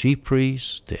 the chief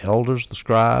priests, the elders, the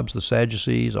scribes, the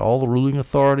Sadducees, all the ruling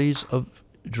authorities of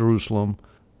Jerusalem,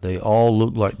 they all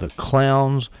look like the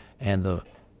clowns and the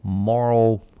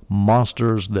moral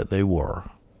monsters that they were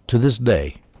to this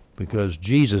day. Because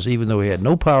Jesus, even though he had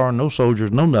no power, no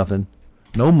soldiers, no nothing,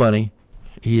 no money,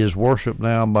 he is worshipped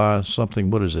now by something,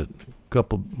 what is it,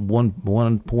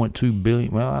 1.2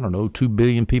 billion, well, I don't know, 2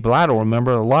 billion people. I don't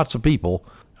remember, lots of people.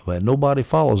 But nobody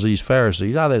follows these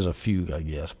Pharisees. Now, there's a few, I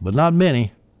guess, but not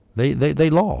many. They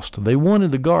lost. They won in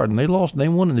the garden. They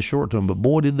won in the short term, but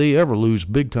boy, did they ever lose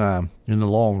big time in the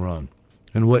long run.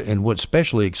 And what's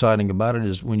especially exciting about it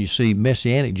is when you see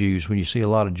Messianic Jews, when you see a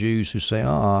lot of Jews who say,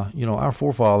 our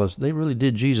forefathers, they really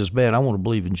did Jesus bad. I want to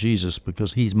believe in Jesus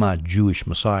because he's my Jewish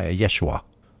Messiah, Yeshua.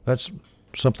 That's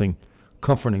something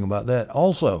comforting about that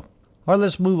also. All right,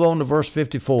 let's move on to verse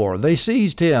 54. They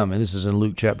seized him, and this is in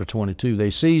Luke chapter 22.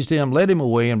 They seized him, led him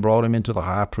away, and brought him into the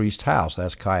high priest's house.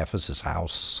 That's Caiaphas'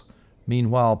 house.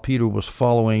 Meanwhile, Peter was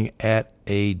following at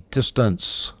a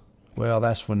distance. Well,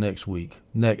 that's for next week.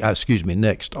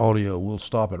 Next audio. We'll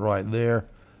stop it right there.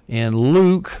 In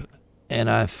Luke, and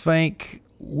I think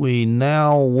we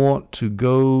now want to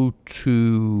go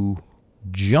to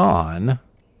John,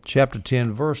 chapter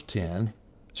 10, verse 10.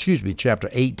 Chapter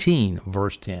 18,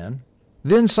 verse 10.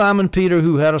 Then Simon Peter,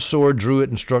 who had a sword, drew it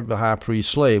and struck the high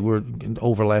priest's slave. We're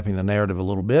overlapping the narrative a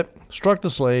little bit. Struck the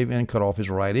slave and cut off his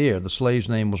right ear. The slave's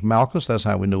name was Malchus. That's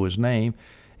how we know his name.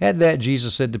 At that,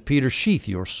 Jesus said to Peter, "Sheath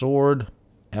your sword.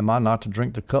 Am I not to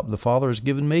drink the cup the Father has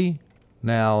given me?"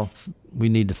 Now, we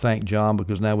need to thank John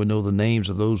because now we know the names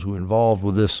of those who were involved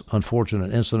with this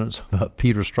unfortunate incident about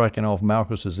Peter striking off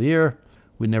Malchus's ear.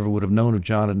 We never would have known if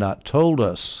John had not told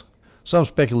us. Some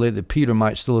speculate that Peter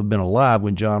might still have been alive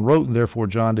when John wrote, and therefore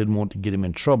John didn't want to get him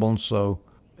in trouble. And so,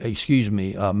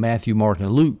 Matthew, Mark, and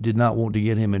Luke did not want to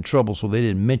get him in trouble, so they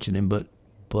didn't mention him,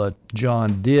 but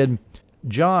John did.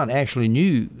 John actually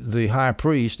knew the high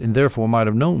priest and therefore might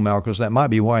have known Malchus. That might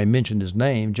be why he mentioned his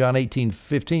name. John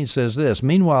 18:15 says this,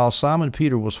 "Meanwhile, Simon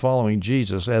Peter was following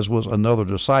Jesus, as was another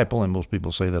disciple," and most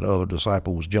people say that other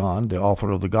disciple was John, the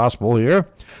author of the gospel here.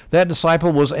 "That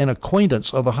disciple was an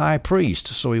acquaintance of the high priest."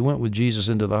 So he went with Jesus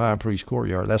into the high priest's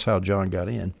courtyard. That's how John got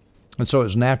in. And so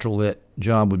it's natural that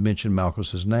John would mention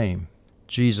Malchus's name.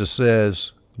 Jesus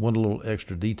says, one little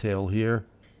extra detail here,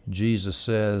 Jesus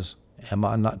says, am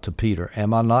I not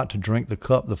to drink the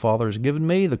cup the Father has given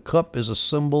me? The cup is a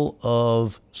symbol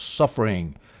of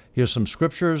suffering. Here's some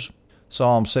scriptures.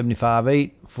 Psalm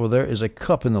 75:8, for there is a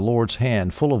cup in the Lord's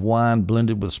hand, full of wine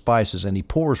blended with spices, and he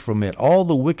pours from it. All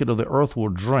the wicked of the earth will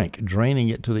drink, draining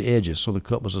it to the edges. So the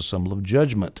cup was a symbol of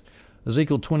judgment.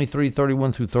 Ezekiel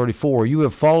 23:31 through 34, you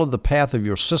have followed the path of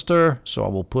your sister, so I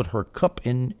will put her cup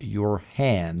in your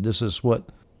hand. This is what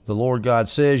the Lord God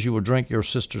says, you will drink your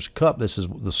sister's cup. This is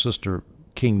the sister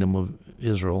kingdom of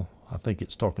Israel. I think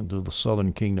it's talking to the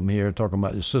southern kingdom here, talking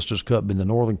about your sister's cup in the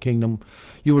northern kingdom.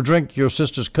 You will drink your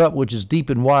sister's cup, which is deep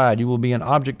and wide. You will be an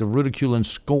object of ridicule and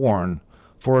scorn,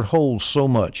 for it holds so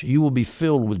much. You will be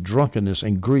filled with drunkenness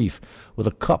and grief, with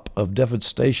a cup of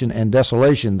devastation and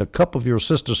desolation, the cup of your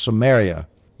sister Samaria.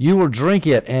 You will drink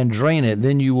it and drain it,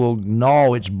 then you will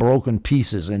gnaw its broken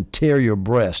pieces and tear your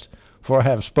breast. For I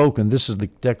have spoken. This is the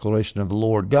declaration of the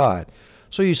Lord God.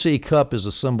 So you see, cup is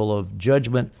a symbol of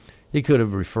judgment. It could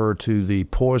have referred to the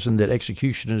poison that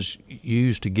executioners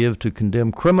used to give to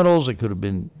condemned criminals. It could have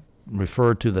been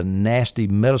referred to the nasty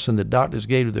medicine that doctors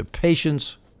gave to their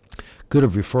patients. Could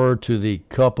have referred to the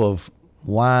cup of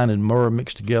wine and myrrh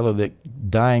mixed together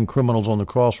that dying criminals on the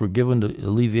cross were given to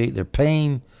alleviate their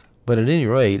pain. But at any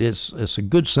rate, it's a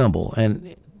good symbol,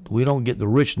 and we don't get the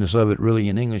richness of it really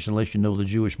in English unless you know the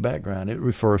Jewish background. It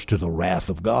refers to the wrath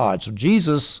of God. So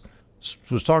Jesus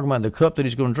was talking about the cup that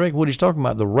he's going to drink. What he's talking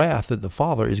about, the wrath that the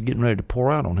Father is getting ready to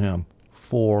pour out on him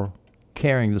for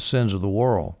carrying the sins of the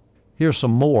world. Here's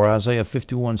some more. Isaiah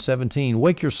 51:17.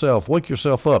 Wake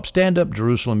yourself up. Stand up,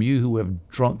 Jerusalem, you who have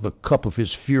drunk the cup of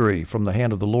his fury from the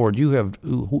hand of the Lord.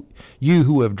 You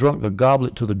who have drunk the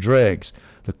goblet to the dregs,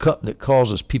 the cup that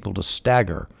causes people to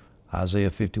stagger.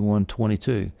 Isaiah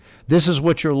 51:22. This is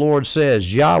what your Lord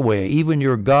says, Yahweh, even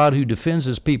your God who defends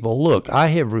his people. Look, I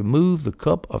have removed the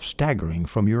cup of staggering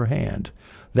from your hand.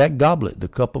 That goblet, the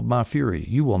cup of my fury,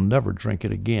 you will never drink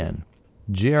it again.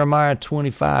 Jeremiah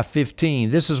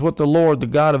 25:15. This is what the Lord, the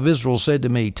God of Israel, said to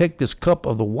me. Take this cup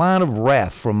of the wine of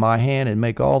wrath from my hand and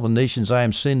make all the nations I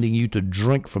am sending you to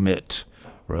drink from it.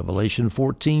 Revelation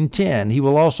 14:10. He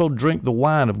will also drink the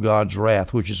wine of God's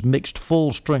wrath, which is mixed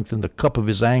full strength in the cup of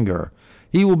his anger.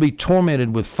 He will be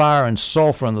tormented with fire and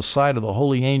sulfur in the sight of the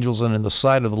holy angels and in the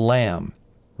sight of the Lamb.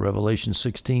 Revelation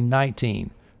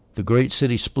 16:19. The great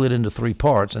city split into three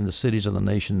parts, and the cities of the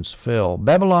nations fell.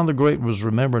 Babylon the Great was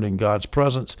remembered in God's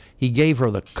presence. He gave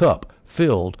her the cup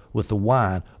filled with the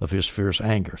wine of his fierce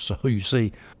anger. So you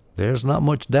see, there's not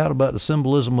much doubt about the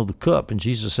symbolism of the cup, and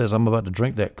Jesus says, I'm about to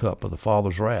drink that cup of the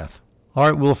Father's wrath. All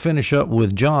right, we'll finish up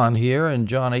with John here. In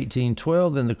John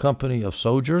 18:12, then the company of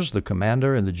soldiers, the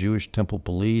commander, and the Jewish temple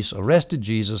police arrested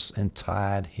Jesus and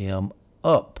tied him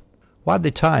up. Why'd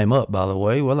they tie him up, by the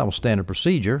way? Well, that was standard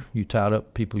procedure. You tied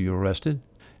up people you arrested.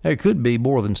 It could be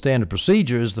more than standard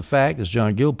procedure is the fact, as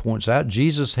John Gill points out,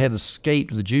 Jesus had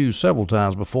escaped the Jews several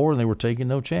times before, and they were taking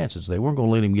no chances. They weren't going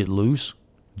to let him get loose.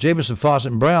 Jamieson,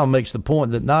 Fawcett, and Brown makes the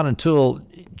point that not until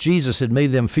Jesus had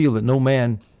made them feel that no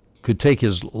man could take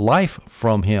his life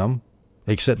from him,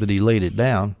 except that he laid it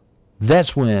down,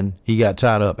 that's when he got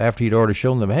tied up, after he'd already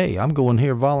shown them, hey, I'm going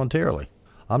here voluntarily.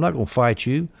 I'm not going to fight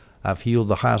you. I've healed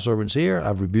the high servant's ear.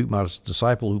 I've rebuked my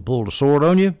disciple who pulled a sword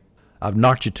on you. I've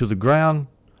knocked you to the ground.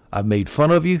 I've made fun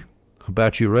of you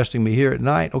about you arresting me here at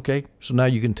night. Okay, so now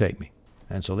you can take me.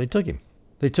 And so they took him.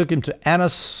 They took him to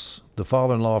Annas, the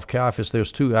father-in-law of Caiaphas.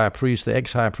 There's two high priests. The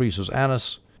ex-high priest was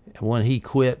Annas. When he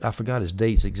quit, I forgot his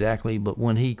dates exactly, but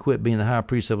when he quit being the high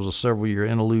priest, there was a several-year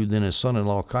interlude. Then his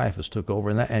son-in-law Caiaphas took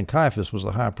over, and Caiaphas was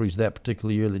the high priest that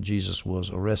particular year that Jesus was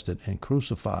arrested and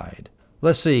crucified.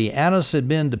 Let's see. Annas had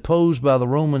been deposed by the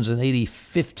Romans in AD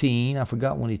 15. I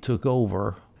forgot when he took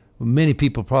over. Many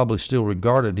people probably still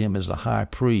regarded him as the high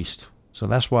priest, so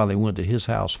that's why they went to his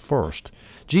house first.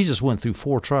 Jesus went through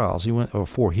four trials. He went, or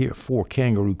four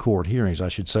kangaroo court hearings, I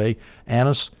should say.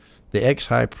 Annas, the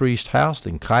ex-high priest house,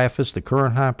 then Caiaphas, the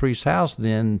current high priest house,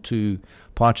 then to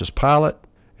Pontius Pilate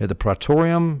at the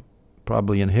Praetorium,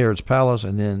 probably in Herod's palace,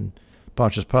 and then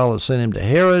Pontius Pilate sent him to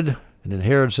Herod, and then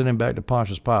Herod sent him back to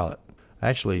Pontius Pilate.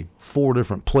 Actually, 4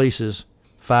 different places,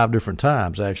 5 different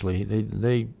times, actually.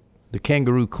 The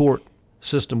kangaroo court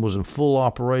system was in full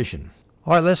operation.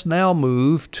 All right, let's now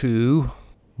move to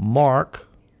Matthew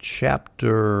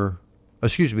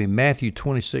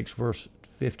 26, verse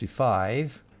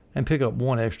 55, and pick up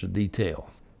one extra detail.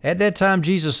 At that time,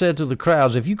 Jesus said to the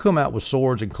crowds, if you come out with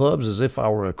swords and clubs as if I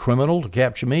were a criminal to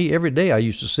capture me, every day I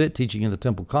used to sit teaching in the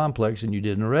temple complex and you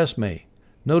didn't arrest me.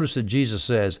 Notice that Jesus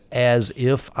says, as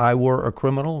if I were a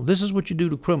criminal. This is what you do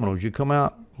to criminals. You come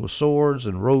out with swords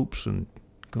and ropes and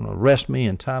going to arrest me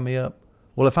and tie me up.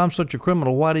 Well, if I'm such a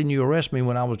criminal, why didn't you arrest me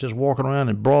when I was just walking around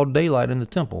in broad daylight in the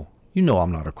temple? You know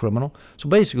I'm not a criminal. So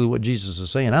basically what Jesus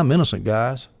is saying, I'm innocent,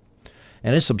 guys.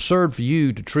 And it's absurd for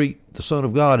you to treat the Son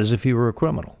of God as if he were a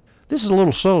criminal. This is a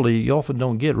little subtlety you often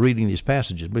don't get reading these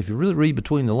passages, but if you really read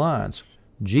between the lines,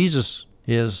 Jesus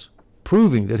is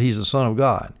proving that he's the Son of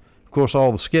God. Of course,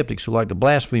 all the skeptics who like to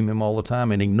blaspheme him all the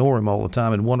time and ignore him all the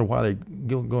time and wonder why they're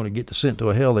going to get sent to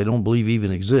a hell they don't believe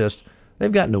even exists,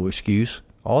 they've got no excuse.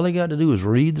 All they got to do is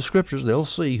read the scriptures. They'll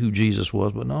see who Jesus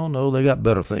was, but no, they got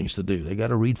better things to do. They got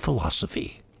to read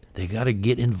philosophy. They got to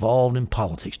get involved in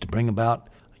politics to bring about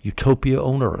utopia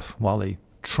on earth while they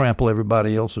trample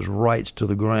everybody else's rights to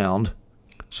the ground.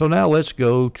 So now let's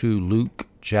go to Luke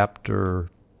chapter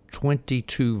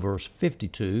 22, verse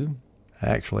 52.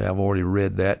 Actually, I've already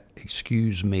read that.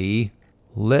 Excuse me.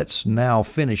 Let's now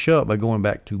finish up by going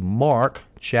back to Mark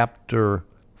chapter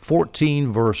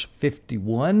 14, verse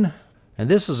 51. And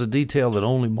this is a detail that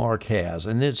only Mark has,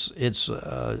 and it's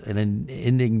an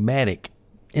enigmatic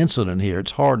incident here.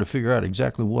 It's hard to figure out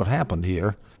exactly what happened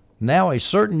here. Now a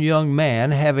certain young man,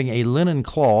 having a linen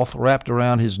cloth wrapped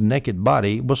around his naked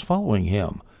body, was following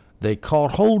him. They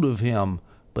caught hold of him,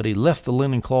 but he left the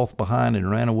linen cloth behind and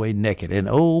ran away naked. And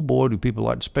oh boy, do people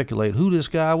like to speculate who this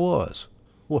guy was.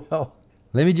 Well,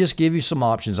 let me just give you some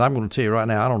options. I'm going to tell you right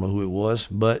now, I don't know who it was,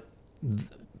 but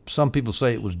some people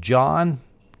say it was John.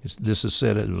 This is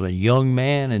said it was a young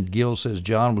man, and Gill says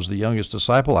John was the youngest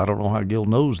disciple. I don't know how Gill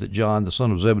knows that John, the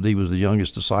son of Zebedee, was the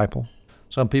youngest disciple.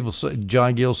 Some people say,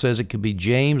 John Gill says it could be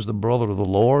James, the brother of the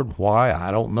Lord. Why? I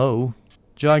don't know.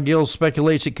 John Gill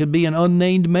speculates it could be an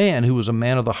unnamed man who was a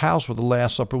man of the house where the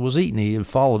Last Supper was eaten. He had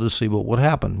followed to see what would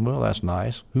happen. Well, that's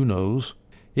nice. Who knows?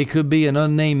 It could be an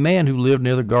unnamed man who lived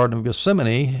near the Garden of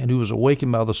Gethsemane and who was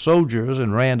awakened by the soldiers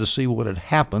and ran to see what had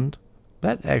happened.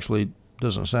 That actually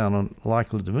doesn't sound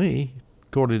unlikely to me.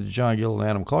 According to John Gill and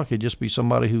Adam Clark, it'd just be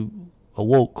somebody who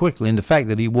awoke quickly. And the fact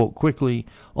that he woke quickly,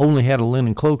 only had a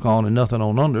linen cloak on and nothing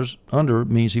on under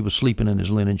means he was sleeping in his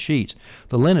linen sheets.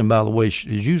 The linen, by the way, is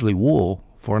usually wool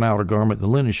for an outer garment. The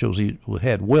linen shows he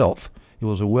had wealth. He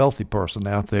was a wealthy person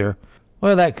out there.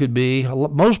 Well, that could be.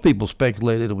 Most people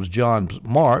speculated it was John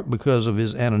Mark because of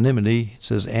his anonymity. It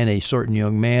says, and a certain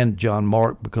young man. John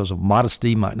Mark, because of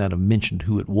modesty, might not have mentioned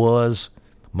who it was.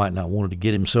 Might not want to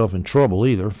get himself in trouble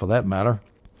either, for that matter.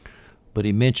 But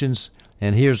he mentions,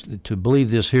 and here's to believe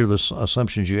this, here are the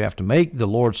assumptions you have to make. The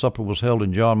Lord's Supper was held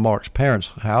in John Mark's parents'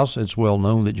 house. It's well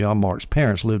known that John Mark's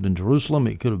parents lived in Jerusalem.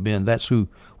 It could have been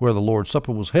where the Lord's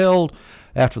Supper was held.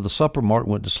 After the supper, Mark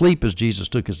went to sleep as Jesus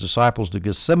took his disciples to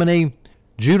Gethsemane.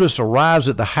 Judas arrives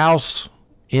at the house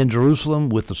in Jerusalem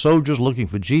with the soldiers looking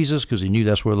for Jesus because he knew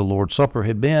that's where the Lord's Supper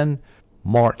had been.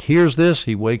 Mark hears this.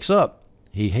 He wakes up.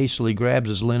 He hastily grabs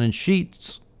his linen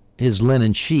sheet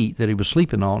that he was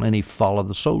sleeping on, and he followed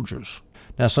the soldiers.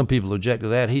 Now, some people object to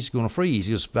that. He's going to freeze.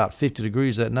 It's about 50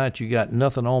 degrees that night. You got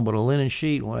nothing on but a linen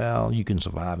sheet. Well, you can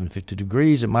survive in 50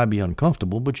 degrees. It might be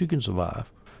uncomfortable, but you can survive.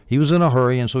 He was in a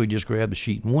hurry, and so he just grabbed the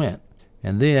sheet and went.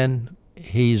 And then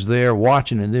he's there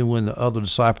watching, and then when the other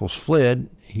disciples fled,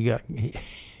 he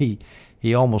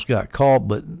almost got caught,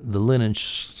 but the linen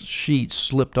sheet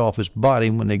slipped off his body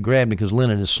when they grabbed him because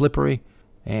linen is slippery,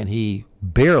 and he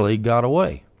barely got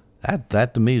away.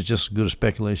 That to me is just as good a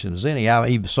speculation as any. I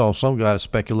even saw some guy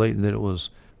speculating that it was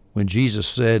when Jesus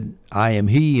said, I am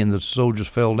he, and the soldiers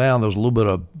fell down, there was a little bit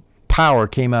of power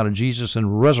came out of Jesus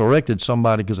and resurrected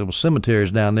somebody because there were cemeteries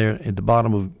down there at the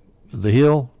bottom of the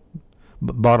hill,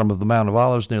 bottom of the Mount of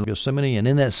Olives near Gethsemane, and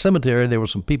in that cemetery there were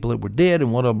some people that were dead,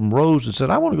 and one of them rose and said,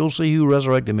 I want to go see who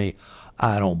resurrected me.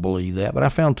 I don't believe that, but I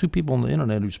found 2 people on the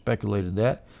internet who speculated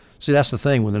that. See, that's the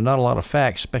thing. When there's not a lot of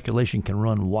facts, speculation can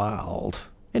run wild.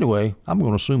 Anyway, I'm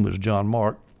going to assume it was John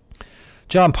Mark.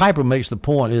 John Piper makes the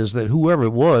point is that whoever it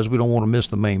was, we don't want to miss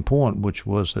the main point, which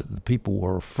was that the people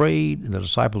were afraid, and the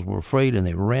disciples were afraid, and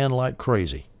they ran like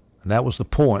crazy. And that was the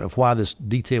point of why this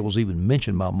detail was even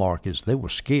mentioned by Mark, is they were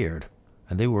scared,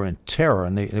 and they were in terror,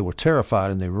 and they were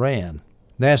terrified, and they ran.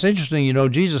 Now, it's interesting,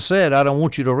 Jesus said, I don't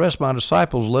want you to arrest my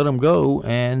disciples, let them go,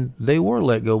 and they were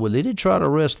let go, but they did try to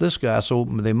arrest this guy, so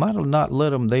they might have not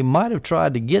let them. They might have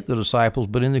tried to get the disciples,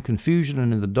 but in the confusion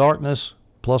and in the darkness,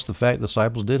 plus the fact the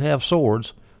disciples did have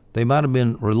swords, they might have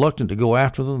been reluctant to go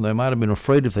after them. They might have been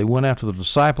afraid if they went after the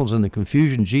disciples in the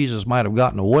confusion, Jesus might have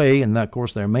gotten away, and of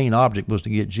course their main object was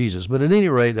to get Jesus. But at any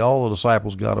rate, all the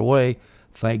disciples got away.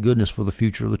 Thank goodness for the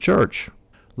future of the church.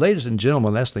 Ladies and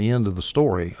gentlemen, that's the end of the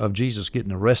story of Jesus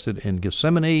getting arrested in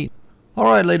Gethsemane. All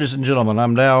right, ladies and gentlemen,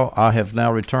 I have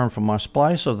now returned from my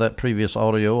splice of that previous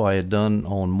audio I had done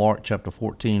on Mark chapter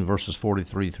 14, verses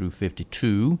 43 through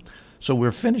 52. So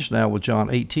we're finished now with John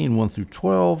 18, 1 through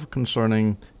 12,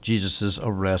 concerning Jesus'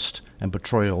 arrest and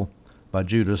betrayal by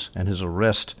Judas, and his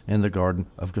arrest in the Garden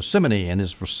of Gethsemane,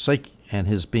 and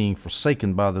his being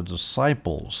forsaken by the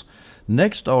disciples.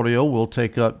 Next audio will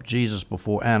take up Jesus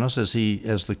before Annas as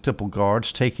the temple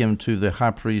guards take him to the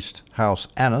high priest house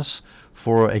Annas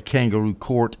for a kangaroo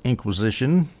court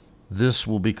inquisition. This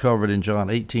will be covered in John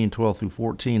 18:12 through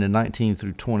 14 and 19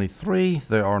 through 23.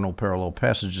 There are no parallel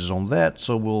passages on that,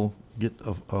 so we'll get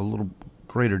a little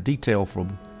greater detail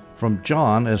from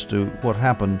John as to what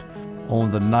happened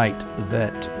on the night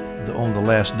on the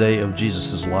last day of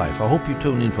Jesus' life. I hope you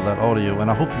tune in for that audio, and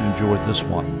I hope you enjoyed this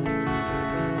one.